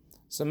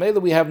 So Mela,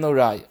 we have no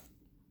raya.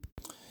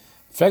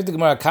 Fragt the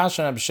Gemara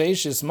Kasha and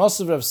Absheishis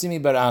Mosav Rav Simi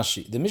bar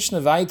Ashi. The Mishnah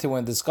Vayter,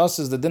 when it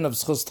discusses the din of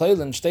Zchus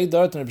Teilen, steht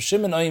dort in Reb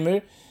Shimon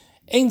Omer,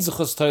 Ein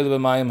Zchus Teile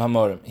b'mayim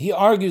hamorim. He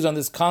argues on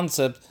this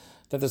concept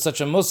that there's such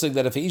a musig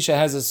that if a isha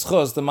has a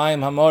zchus, the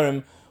mayim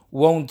hamorim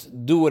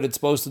won't do what it's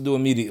supposed to do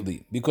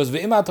immediately. Because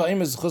ve'imat ha'im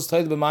is zchus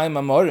teile b'mayim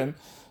hamorim.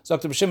 So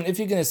Dr. B'Shimon, if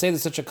you're going to say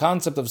there's such a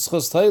concept of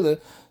zchus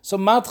teile, so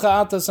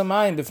matcha atas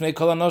hamayim b'fnei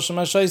kol hanoshim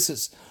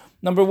hashaisis.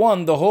 Number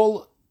one, the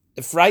whole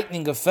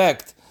frightening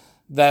effect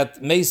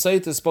that Mei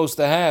Sotah is supposed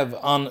to have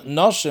on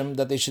noshim,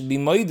 that they should be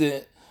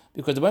moide,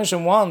 because the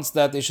Rebbeinu wants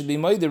that they should be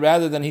moide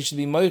rather than he should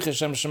be moiche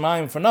shem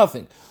shemayim for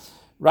nothing.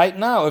 Right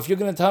now, if you're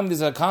going to tell me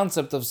there's a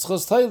concept of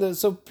zchus teile,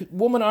 so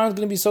women aren't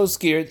going to be so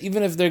scared.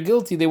 Even if they're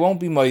guilty, they won't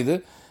be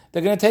moide.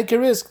 They're going to take a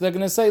risk. They're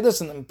going to say,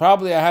 listen,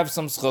 probably I have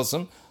some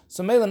schusim,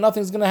 so maybe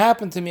nothing's going to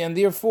happen to me, and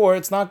therefore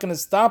it's not going to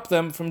stop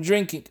them from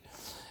drinking.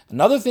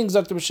 Another thing,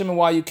 Dr. B'Shimon,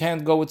 why you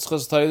can't go with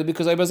zchus teile,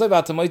 because I bazay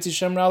v'atamoitzi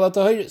shem ra'ala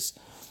tahiris.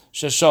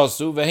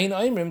 Sheshasu v'hein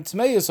oimrim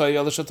tmeyus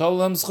hayal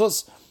shatolam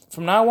zchus.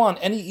 From now on,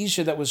 any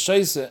isha that was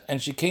shaisa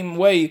and she came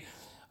away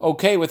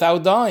okay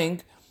without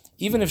dying,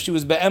 even if she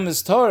was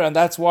be'emes Torah, and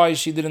that's why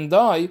she didn't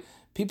die,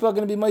 people are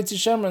going to be Moitzi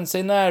Shemra and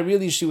say, nah,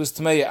 really she was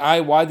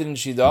Tmei. Why didn't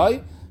she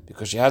die?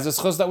 Because she has a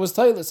schus that was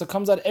Teilis. So it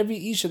comes out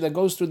every Isha that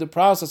goes through the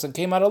process and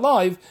came out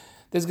alive,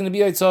 there's going to be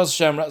Eitzos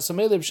Shemra. So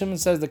Meir Reb Shimon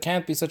says there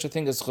can't be such a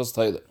thing as schus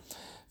Teilis.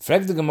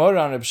 Frag the Gemara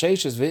on Reb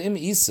Sheishes, ve'im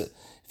Isa.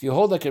 If you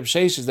hold like Reb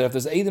Sheishes, that if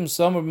there's Eidim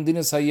Somer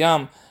b'Medinas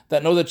Hayam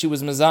that know that she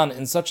was Mizan,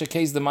 in such a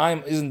case the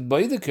Mayim isn't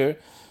Beidiker,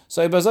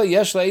 so Ibazah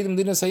Yesh la'Eidim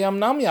Dinas Hayam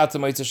nam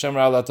yatam Moitzi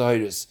Shemra ala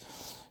Tahiris.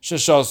 The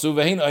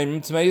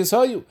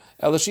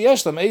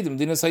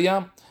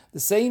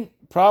same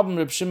problem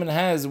Reb Shimon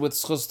has with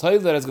zchus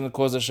teile that is going to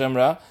cause a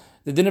shemra,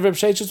 the din of Reb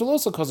Sheishes will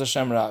also cause a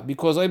shemra,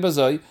 because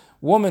oibazai,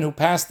 women who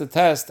passed the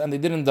test and they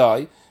didn't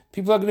die,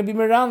 people are going to be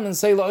miran and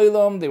say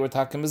la'olam, they were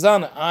takim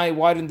mizana.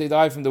 Why didn't they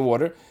die from the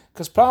water?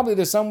 Because probably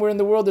there's somewhere in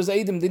the world there's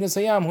Eidim Dinas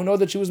Hayam who know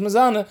that she was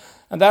mizana,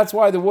 and that's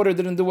why the water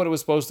didn't do what it was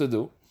supposed to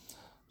do.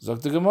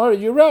 Zok the Gemara,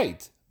 you're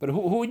right, but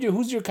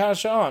who's your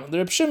kasha on? The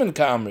Reb Shimon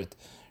ka'amrit.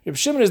 Reb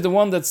Shimon is the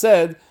one that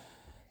said,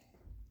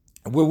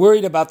 we're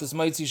worried about this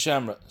Moitzi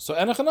Shemra. So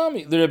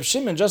Enochanami, the Reb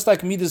Shimon, just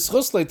like Midas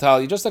Schus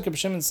Leitali, just like Reb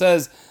Shimon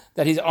says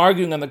that he's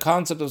arguing on the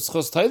concept of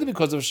Schus Teile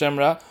because of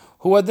Shemra,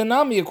 who had the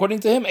Nami, according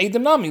to him,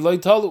 Eidim Nami,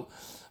 Leitalu.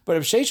 But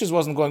Reb Sheishes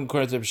wasn't going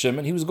according to Reb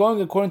Shimon, he was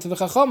going according to the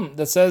Chacham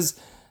that says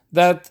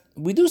that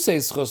we do say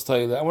Schus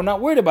Teile, and we're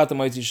not worried about the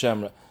Moitzi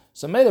Shemra.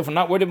 So maybe if we're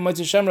not worried about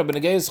Moitzi Shemra,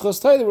 B'negei Schus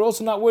Teile, we're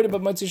also not worried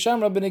about Moitzi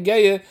Shemra,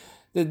 B'negei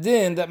the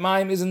din that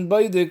Maim isn't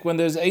Beidik when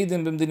there's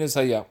Eidim B'mdinis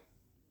Hayah.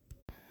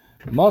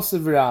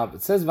 Mosav Rab,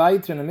 it says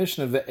Vayter in the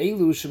Mishnah,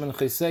 Ve'elu shemen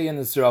chesei and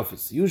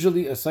Nisrafis.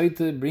 Usually a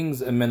Sotah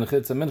brings a mincha,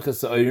 it's a mincha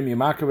sa'orim, you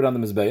mark it on the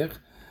Mizbeach.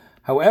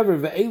 However,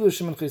 Ve'elu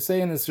shemen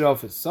chesei and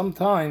Nisrafis.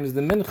 Sometimes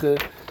the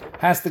mincha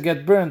has to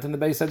get burnt in the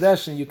Beis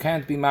Hadesh and you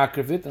can't be mark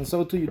of it, and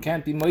so too you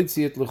can't be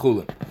moitzi it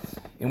l'chulin.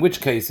 In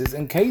which cases?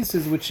 In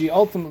cases which she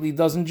ultimately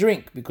doesn't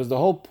drink, because the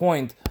whole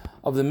point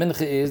of the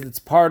mincha is it's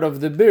part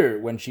of the bir.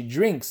 When she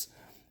drinks,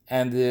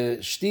 and the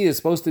shti is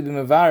supposed to be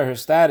mevar her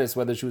status,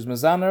 whether she was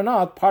mezana or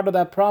not, part of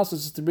that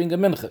process is to bring a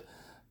mincha.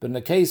 But in the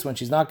case when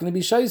she's not going to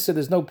be shaisa,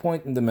 there's no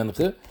point in the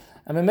mincha,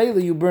 and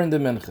memela you burn the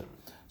mincha.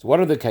 So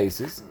what are the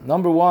cases?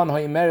 Number one,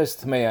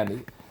 haimeres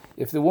tmeani.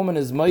 If the woman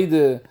is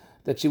maida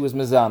that she was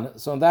mezana,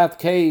 so in that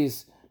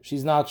case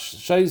she's not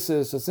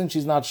shaisa. So since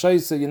she's not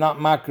shaisa, you're not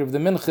makr of the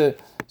mincha,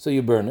 so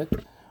you burn it.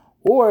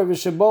 Or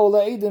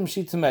v'shebola edim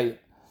she tmei.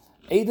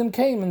 Adam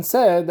came and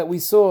said that we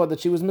saw that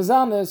she was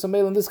mezana, so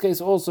in this case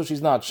also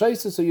she's not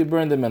shaisa, so you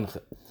burn the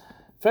mincha.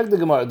 Fact the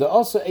Gemara, the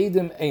also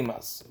Adam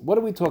emas. What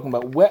are we talking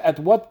about? At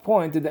what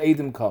point did the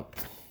Adam come?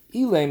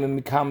 Ilaim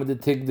and mikam the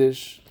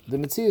tigdish. The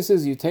Metziah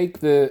says you take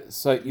the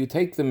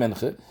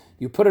mincha,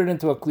 you put it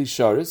into a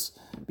klisharis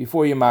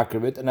before you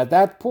makar it, and at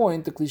that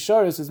point the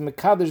klisharis is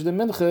mekadesh the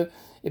mincha.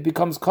 It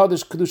becomes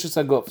kadesh kedushas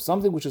aguf.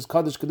 Something which is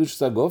kadesh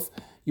kedushas aguf,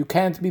 you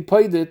can't be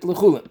paid it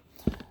l'chulin.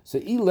 So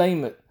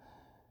ilaim.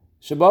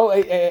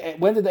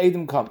 When did the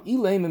Adam come?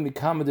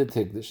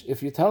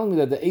 If you're telling me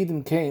that the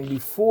Adam came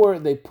before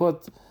they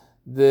put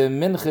the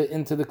mincha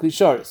into the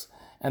klisharis,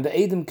 and the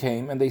Adam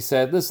came and they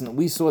said, listen,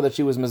 we saw that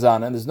she was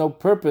mezana and there's no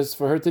purpose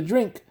for her to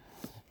drink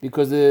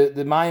because the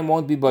mayim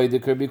won't be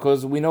baidiker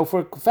because we know for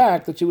a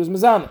fact that she was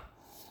mezana.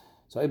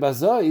 So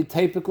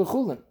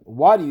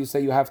why do you say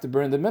you have to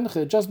burn the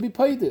mincha? Just be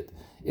paid it.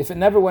 If it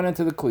never went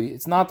into the kli,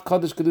 it's not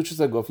kaddish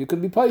kedushas aguf, you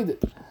could be paid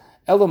it.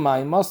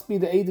 Elamai must be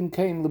the Adam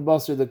came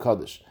lebasar the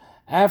kaddish.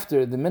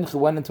 After the mincha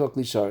went into a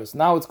klisharis,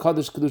 now it's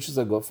kaddish kedushas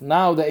aguf.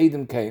 Now the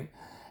Adam came,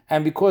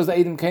 and because the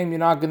Adam came, you're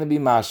not going to be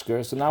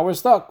mashker. So now we're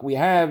stuck. We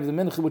have the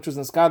mincha which was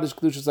in kaddish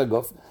kedushas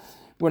aguf.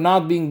 We're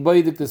not being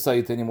baidik the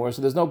site anymore,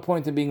 so there's no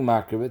point in being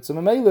makar of it. So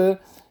memela,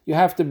 you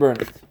have to burn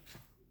it.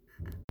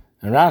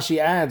 And Rashi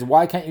adds,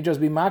 why can't you just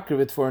be makar of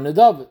it for a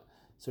nedav?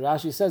 So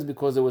Rashi says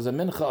because there was a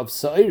mincha of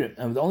sa'irim,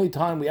 and the only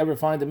time we ever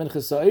find the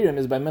mincha sa'irim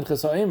is by mincha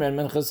sa'irim and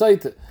mincha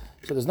saita.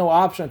 So there's no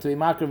option to be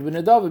makar of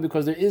b'nedava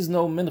because there is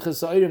no mincha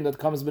sa'irim that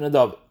comes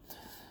b'nedava.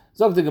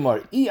 Zog the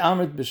Gemara, I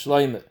amrit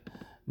b'shloime.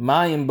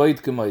 Mayim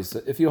Boit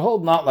Kemoisa. If you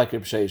hold not like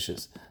Reb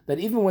Sheshes, that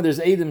even when there's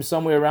Eidim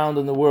somewhere around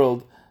in the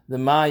world, the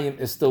Mayim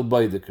is still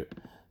Boidiker.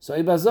 So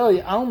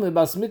Ibazoi Alme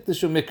Bas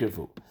Mikdash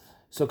Mikrivu.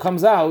 So it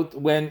comes out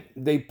when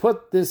they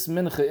put this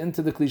mincha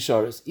into the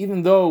klisharis,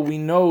 even though we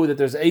know that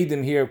there's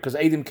Eidim here, because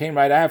Eidim came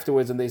right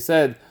afterwards and they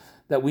said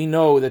that we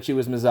know that she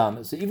was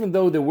mizana. So even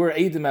though there were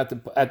Eidim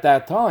at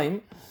that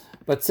time,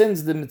 but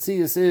since the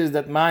Metzias is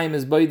that Mayim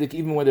is Baidik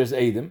even when there's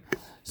Eidim,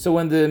 so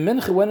when the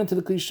mincha went into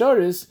the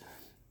klisharis,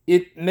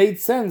 it made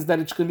sense that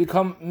it can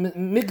become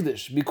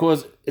mikdash,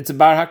 because it's a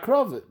bar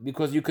hakrova,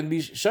 because you can be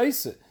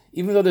shaisa.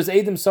 Even though there's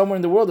Eidim somewhere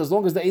in the world, as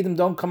long as the Eidim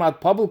don't come out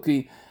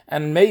publicly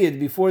and made it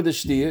before the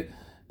Shtiyah,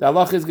 the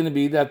halacha is going to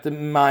be that the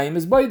Mayim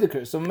is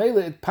Baidiker. So Mele,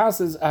 it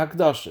passes a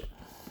Hakdasha.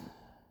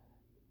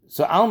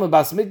 So Alma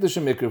Bas Mikdash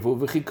Mikravu,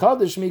 V'chi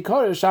Kaddish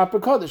Mikar Shaper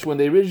Kaddish. When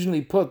they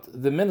originally put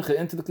the Mincha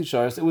into the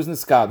Klisharis, it was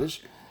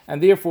Niskadish,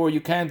 and therefore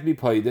you can't be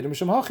Paidid. And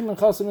Misham Hachim and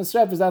Chasim and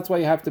Sref, that's why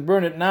you have to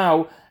burn it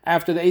now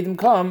after the Eidim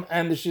come,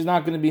 and she's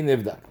not going to be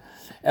Nivdak.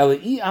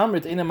 Eli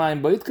Amrit Eina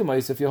Mayim Bait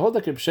Kemais, if you hold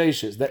like Reb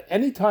Sheshes, that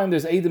any time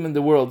there's Eidim in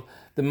the world,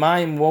 the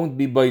Mayim won't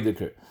be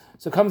Baidiker.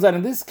 So it comes out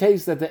in this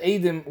case that the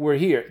Eidim were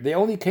here. They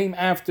only came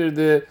after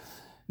the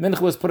Mincha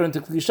was put into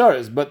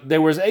Klisharis, but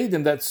there was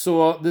Eidim that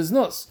saw the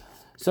Znus.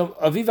 So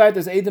Avivait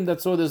is Eidim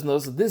that saw the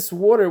Znus. This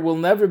water will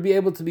never be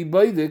able to be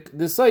Baidik,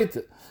 the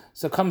Sotah.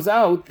 So it comes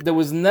out there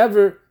was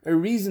never a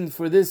reason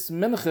for this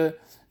Mincha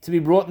to be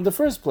brought in the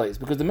first place,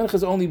 because the Mincha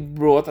is only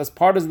brought as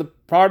part of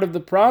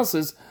the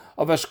process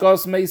of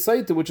Ashkas Mei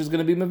Sotah, which is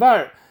going to be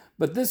Mevar.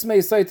 But this Mei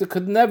Sotah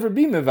could never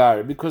be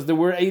Mevar, because there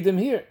were Eidim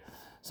here.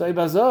 So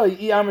Ibazoi,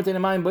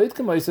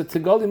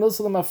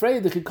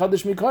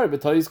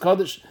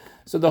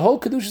 so the whole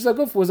Kedushas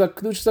Aguf was a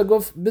Kedushas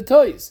Aguf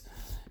B'tois.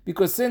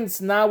 Because since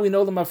now we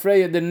know the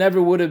Mafreya, there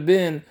never would have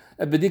been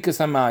a Bedikas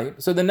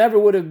Hamayim, so there never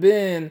would have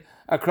been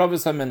a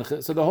Kravis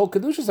HaMincha, so the whole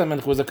Kedushas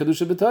HaMincha was a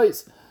Kedusha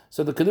B'tois.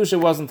 So the Kedusha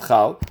wasn't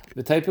Chal,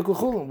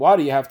 why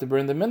do you have to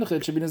burn the Mincha?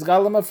 It should be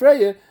Nizgal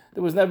Mafreya,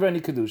 there was never any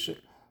Kedusha.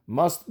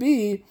 Must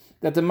be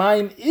that the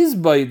Mayim is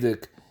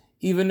Baidik,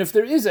 even if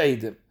there is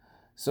Eidim.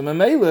 So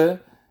Memele,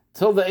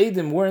 till the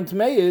Eidim weren't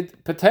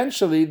made,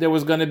 potentially there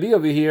was going to be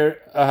over here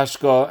a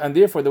Hashka, and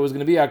therefore there was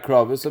going to be a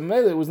Kravis, so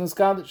Memele it was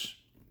Niskadish.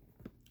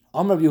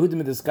 Amar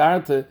Yehudim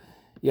Diskarte,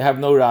 you have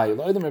no Raya.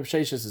 The Eidim Reb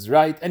Sheshes is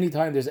right.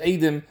 Anytime there's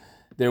Eidim,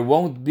 there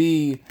won't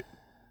be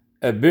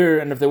a bir,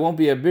 and if there won't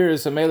be a bir,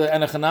 so Mele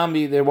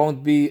Enechanami, there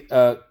won't be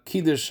a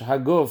Kiddush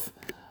Haguf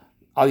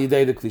al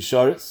Yidei the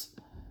Klisharis.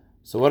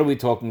 So what are we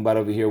talking about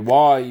over here?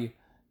 Why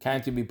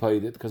can't you be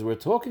paid it? Because we're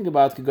talking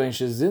about Kigoyin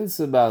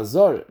Shezinse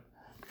Ba'azor.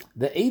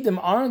 The Eidim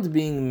aren't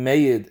being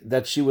made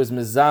that she was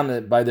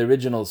mezaneh by the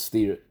original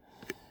steer.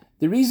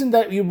 The reason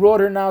that you brought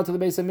her now to the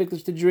Beis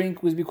HaMikdash to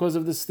drink was because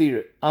of the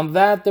steer. On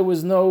that there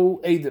was no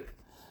Eidim.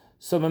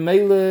 So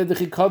Memele the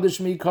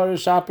Chikodesh Mikar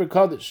Shaper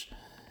Kodesh.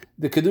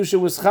 The Kedusha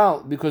was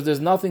Chal, because there's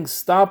nothing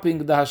stopping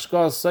the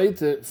Hashkas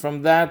Sotah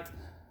from that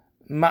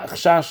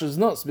Chashash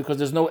Znus, because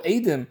there's no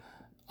Eidim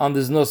on the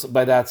Znus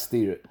by that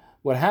steer.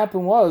 What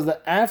happened was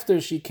that after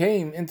she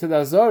came into the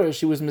Azara,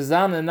 she was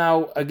mezaneh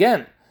now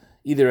again.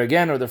 Either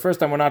again or the first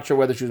time, we're not sure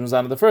whether she was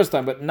mezaneh the first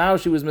time, but now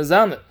she was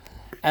mezaneh.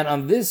 And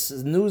on this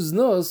new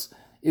Znus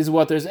is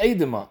what there's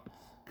Eidim on.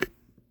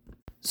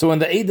 So when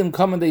the Eidim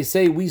come and they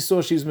say, we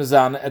saw she's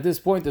mezaneh, at this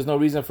point there's no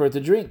reason for her to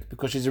drink,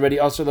 because she's already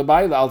Asher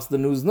L'Bayla, else the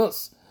new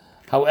Znus.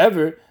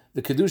 However,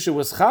 the Kedusha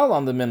was Chal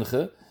on the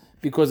Mincha,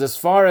 because as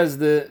far as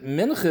the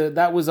Mincha,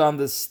 that was on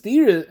the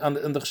stira, on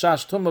the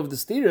Chash Tum of the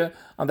stira,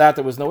 on that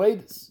there was no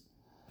Eidus.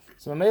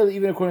 So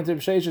even according to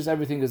Reb Sheshes,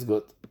 everything is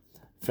good.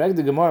 Frag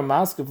the Gemara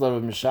Maskefler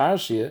of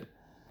Misharshia,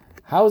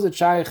 how is it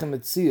Shaykh and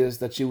Metzias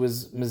that she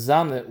was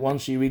mezaneh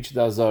once she reached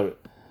the Azar?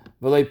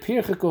 We'll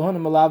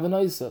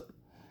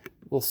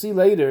see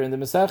later in the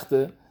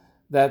Masechta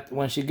that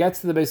when she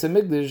gets to the Beis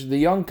HaMikdash, the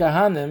young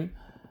Kahanim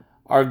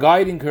are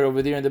guiding her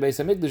over there in the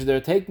Beis HaMikdash.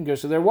 They're taking her,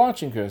 so they're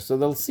watching her. So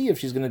they'll see if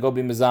she's going to go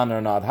be mezaneh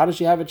or not. How does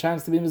she have a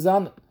chance to be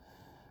mezaneh?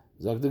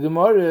 Zog the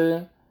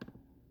Gemara,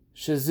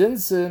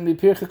 shezinse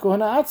mipirche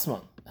kohana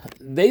atzman.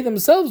 They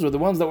themselves were the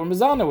ones that were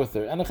mezaneh with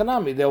her. And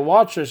Echanami, they'll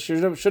watch her. She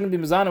shouldn't be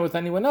mezaneh with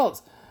anyone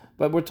else.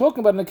 But we're talking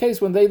about in a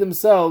case when they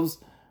themselves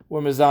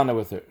were mezaneh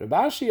with her. Reb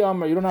Ashi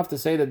Amar, you don't have to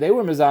say that they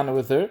were mezaneh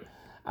with her.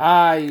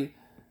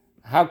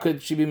 How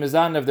could she be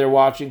mezaneh if they're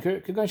watching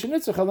her?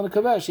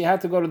 She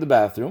had to go to the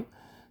bathroom.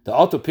 The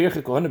auto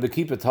pirche kohana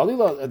bekipa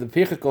talila, the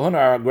pirche kohana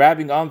are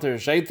grabbing onto her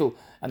sheitel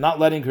and not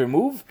letting her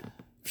move.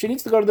 If she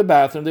needs to go to the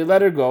bathroom, they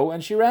let her go,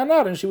 and she ran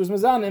out, and she was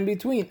mezaneh in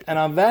between. And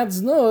on that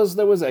znuz,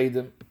 there was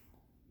Eidim.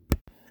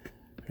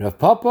 Rav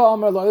Papa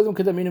Amar La'ilim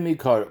Kedaminu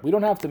Mikar. We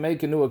don't have to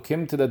make a new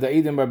akimta that the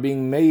Eidim are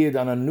being made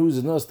on a new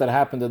znus that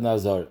happened in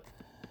Nazar.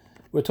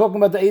 We're talking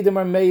about the Eidim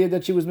are made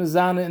that she was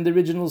mezaneh in the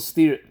original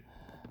steer.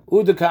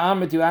 Uda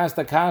Ka'amet, you asked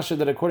Akasha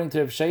that according to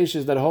Rav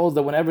Sheshes that holds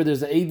that whenever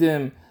there's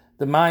Eidim,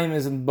 the Mayim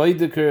is in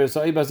Baidiker,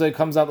 so Ibazai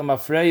comes out the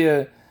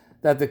Mafreya,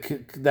 that the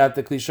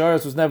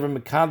Klisharis was never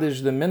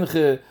Mekadesh, the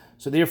Mincha,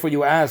 so therefore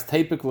you asked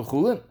Tepik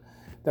L'chulin,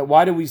 that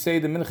why do we say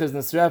the Mincha is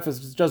Nesref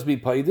is just be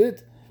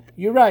Paidit?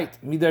 You're right.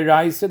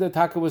 Midaraisa, the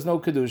taka was no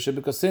kedusha,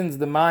 because since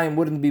the mayim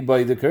wouldn't be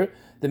baidiker,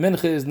 the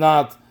mincha is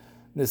not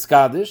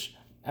niskadish,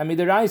 and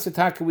midaraisa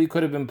taka we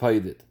could have been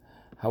paidit.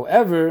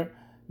 However,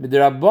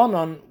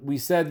 midarabonon, we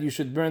said you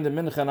should burn the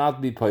mincha and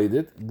not be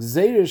paidit.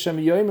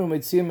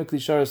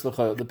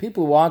 The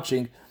people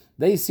watching,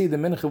 they see the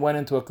mincha went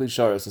into a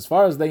klisharis. As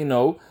far as they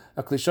know,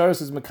 a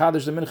klisharis is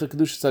mekadosh the mincha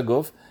kedusha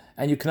saguf,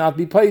 and you cannot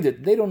be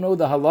paidit. They don't know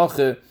the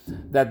halacha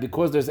that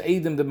because there's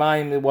edim the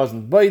mayim it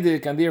wasn't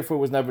baidik and therefore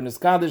was never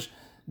niskadish.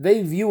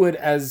 They view it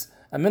as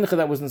a mincha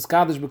that was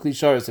niskadish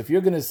b'klisharis. If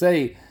you're going to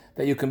say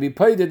that you can be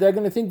paidit, they're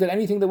going to think that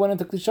anything that went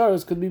into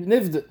klisharis could be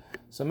nivd.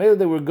 So maybe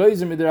they were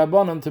geyser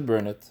midrabanan to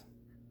burn it.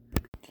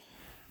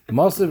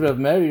 Moshe Rav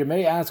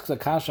Mary asks a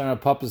kasha on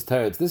Rav Papa's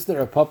teretz. This is that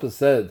Rav Papa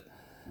said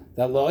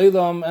that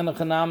lo'ilam and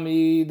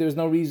chanami, there's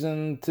no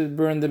reason to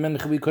burn the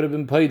mincha, we could have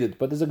been paidit.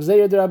 But there's a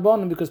gzeir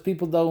d'rabbanan because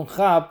people don't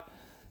chap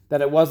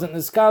that it wasn't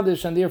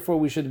niskadish and therefore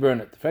we should burn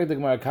it.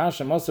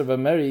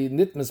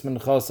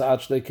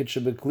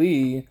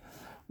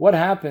 What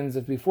happens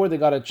if before they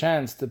got a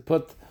chance to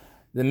put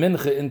the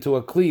mincha into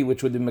a kli,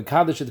 which would be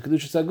mekadosh at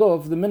kedusha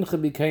sagov, the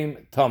mincha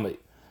became tamei?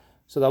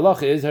 So the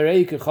halacha is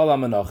harei kechol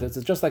hamenachos.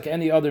 It's just like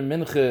any other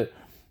mincha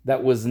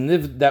that was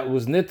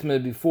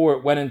nitme before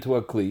it went into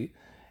a kli,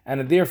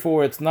 and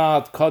therefore it's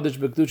not kadosh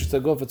b'kedusha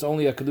sagov. It's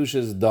only a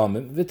kedusha's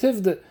damim.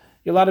 V'tivda,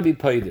 you're allowed to be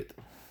paid it.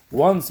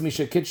 Once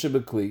misha kitcha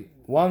b'kli,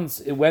 once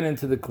it went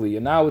into the kli,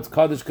 and now it's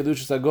kadosh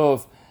kedusha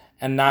sagov,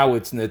 and now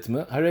it's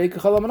nitme. Harei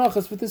kechol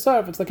hamenachos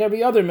v'tisarf. It's like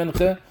every other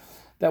mincha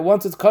that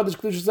once it's kadosh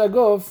kedusha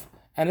sagov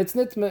and it's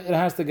nitme, it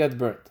has to get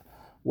burnt.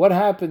 What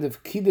happened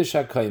if kiddush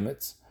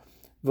hakaimitz?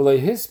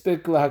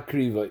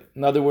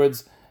 In other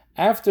words,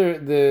 after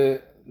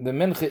the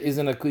mincha is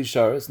in a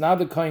klisharis, now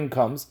the kohen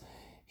comes,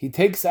 he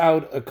takes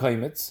out a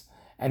kaimitz,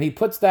 and he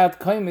puts that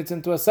kaimitz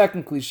into a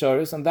second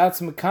klisharis, and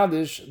that's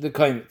mekadosh the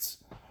kaimitz.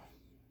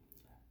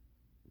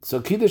 So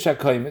kiddush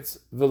ha-kaimitz,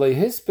 v'lei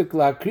hispik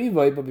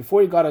la'akrivai, but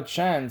before he got a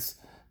chance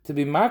to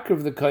be makriv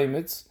of the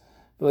kaimitz,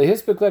 v'lei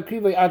hispik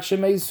la'akrivai ad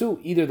shemeisu,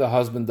 either the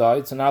husband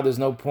died, so now there's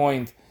no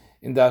point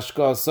in the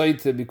hashka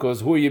Sotah, because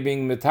who are you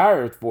being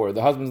mitaret for?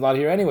 The husband's not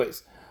here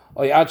anyways.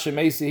 Or ad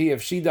shemeisu,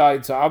 if she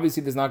died, so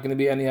obviously there's not going to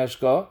be any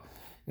hashka.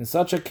 In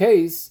such a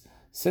case,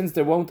 since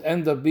there won't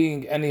end up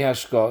being any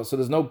hashka, so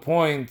there's no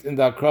point in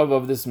the akrava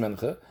of this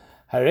mincha,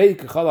 harei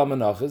kechol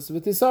hamenachos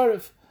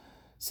v'tisarif.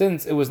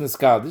 Since it was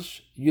niskadish,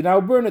 you now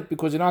burn it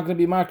because you're not going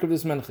to be makar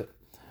this mincha.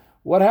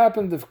 What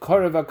happened if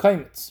karev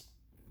hakaimitz?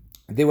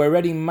 They were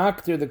already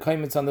makter the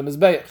kaimitz on the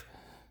mizbeach.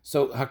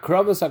 So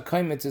hakravas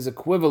hakaimitz is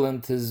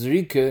equivalent to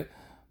zrika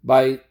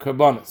by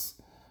karbonis.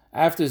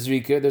 After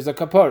zrika, there's a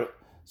kapara.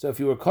 So if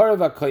you were karev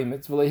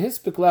hakaimitz, v'lei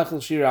hispik lachel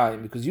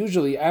shirayim, because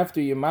usually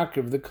after you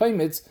makar the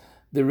kaimitz,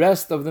 the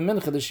rest of the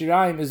mincha, the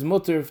shirayim, is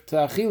mutter to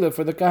achila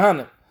for the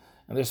kahanim,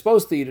 and they're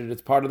supposed to eat it.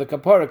 It's part of the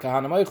kapara.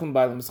 Kahanim eichum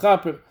b'alim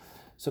mischaprim.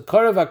 So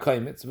karev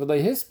hakaimitz,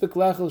 v'lei hispik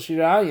lachel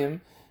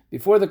shirayim,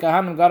 before the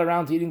kahanim got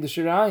around to eating the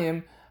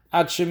shirayim,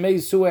 at shemei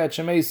sueh, at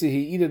shemei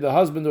sihi, either the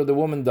husband or the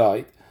woman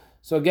died.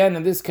 So again,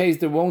 in this case,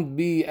 there won't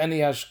be any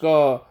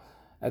hashka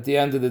at the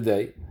end of the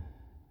day.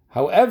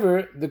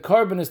 However, the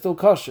carbon is still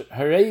kosher.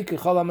 Harei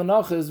kechol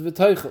hamenachos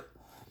v'toichel.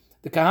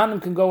 The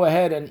kahanim can go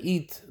ahead and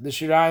eat the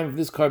shirayim of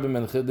this carbon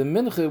mincha. The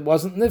mincha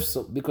wasn't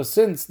nifsel, because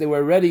since they were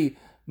already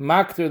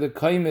makter the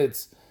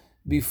kaimitz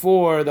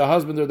before the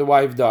husband or the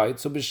wife died,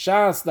 so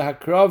b'shas the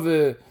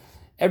hakrave,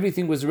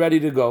 everything was ready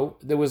to go.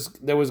 There was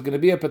going to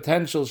be a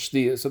potential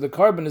shtiyah, so the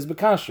carbon is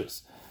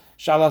bekashrus.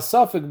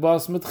 Shalasafik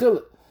bas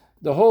mitchila.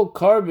 The whole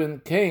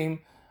carbon came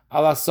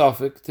ala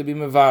safik to be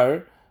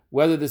mevar,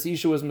 whether this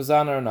issue was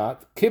mezana or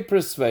not. Kippur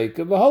sveika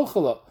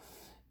v'holchala.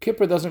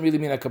 Kippur doesn't really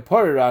mean a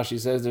kapara. Rashi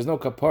says there's no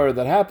kapara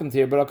that happened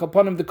here, but al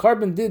kapanim, the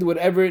carbon did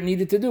whatever it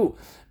needed to do,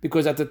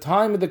 because at the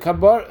time of the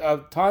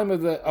hakravas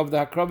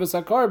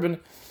hakarbon,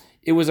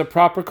 it was a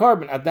proper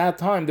carbon. At that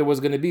time, there was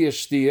going to be a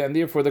shtiyah, and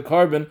therefore the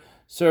carbon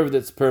served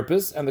its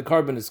purpose, and the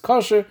carbon is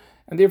kosher,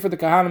 and therefore the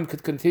kahanim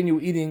could continue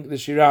eating the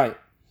shirayim.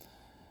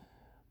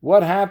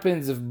 What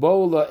happens if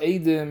bo'la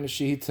edim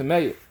shehi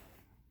tameya?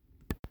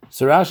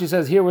 So Rashi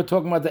says here we're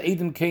talking about the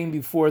edim came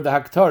before the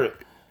haktara,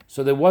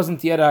 so there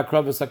wasn't yet a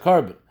hakravas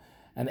hakarbon,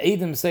 and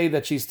edim say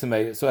that she's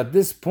tameya. So at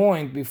this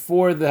point,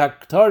 before the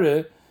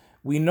haktara,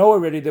 we know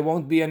already there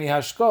won't be any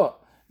hashka,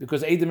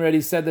 because edim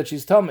already said that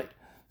she's tamei.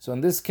 So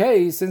in this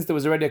case, since there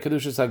was already a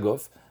kedusha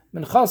saguf,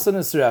 minchasan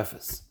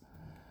esrafis.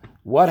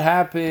 What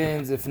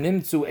happens if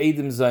nimtzu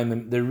edim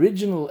zaymim, the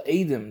original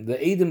edim, the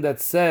edim that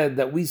said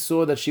that we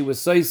saw that she was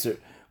seiser,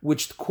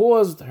 which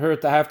caused her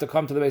to have to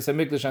come to the Beis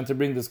HaMikdash and to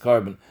bring this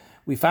carbon?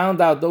 We found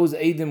out those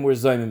edim were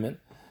zaymim,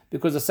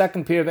 because the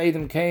second pair of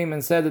edim came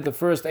and said that the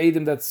first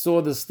edim that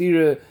saw the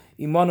stira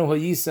imanu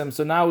hayisem,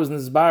 so now is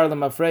nizbar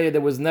lemafreya,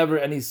 there was never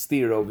any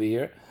steer over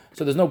here,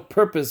 so there's no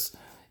purpose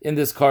in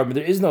this carbon,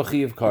 there is no chi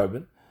of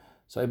carbon.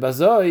 So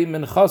ibazoi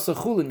minchasa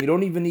chulin, you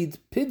don't even need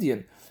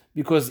pidyon,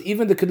 because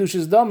even the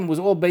kedusha's dam was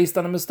all based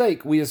on a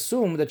mistake. We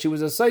assumed that she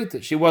was a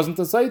saita. She wasn't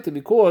a saita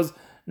because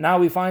now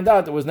we find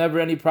out there was never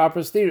any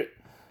proper steer.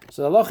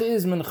 So the halacha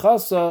is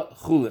minchasa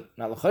chulin.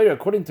 Now,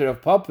 according to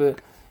Rav Papa,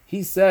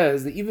 he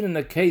says that even in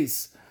a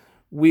case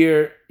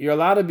where you're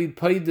allowed to be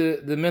paid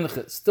the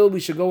mincha, still we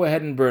should go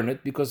ahead and burn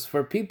it, because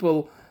for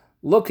people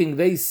looking,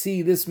 they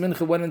see this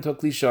mincha went into a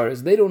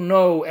klisharis. They don't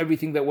know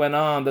everything that went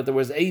on, that there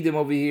was Eidim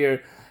over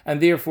here,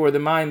 and therefore the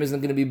mime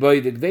isn't going to be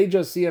baidik. They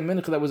just see a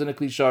mincha that was in a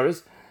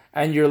klisharis,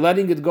 and you're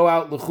letting it go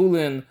out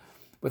l'chulin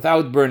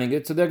without burning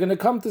it. So they're going to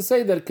come to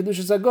say that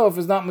kedushas hagof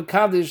is not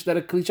mekadosh, that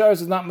a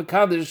klisharis is not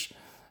mekadosh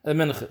a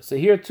mincha. So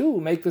here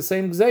too, make the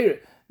same gzeir.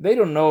 They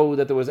don't know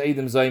that there was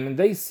Eidim Zayman.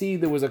 They see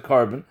there was a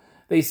carbon.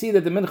 They see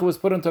that the mincha was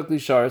put on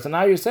klisharis, and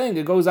now you're saying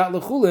it goes out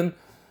l'chulin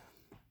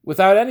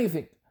without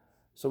anything.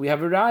 So we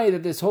have a raya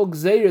that this whole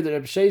gzeir that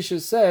Reb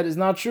Sheshes said is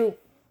not true.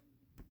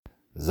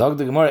 Zog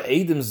the Gemara,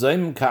 Eidim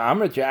Zayman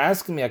ka'amrit, you're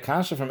asking me a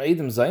kasha from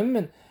Eidim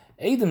Zayman?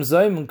 Eidim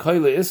Zayman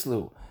koile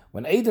islu.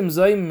 When Eidim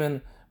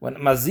Zayman, when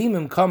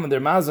mazimim come and they're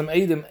mazim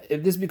Eidim,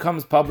 if this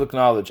becomes public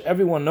knowledge,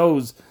 everyone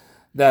knows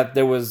that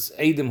there was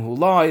Eidim who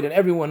lied, and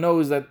everyone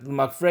knows that the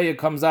Makfreya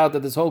comes out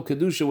that this whole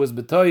Kedusha was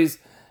betois,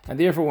 and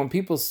therefore when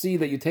people see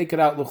that you take it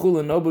out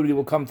l'chulin, nobody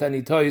will come to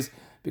any toys,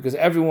 because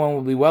everyone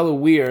will be well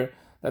aware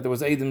that there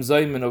was Eidim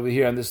Zayman over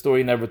here and this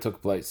story never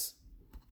took place.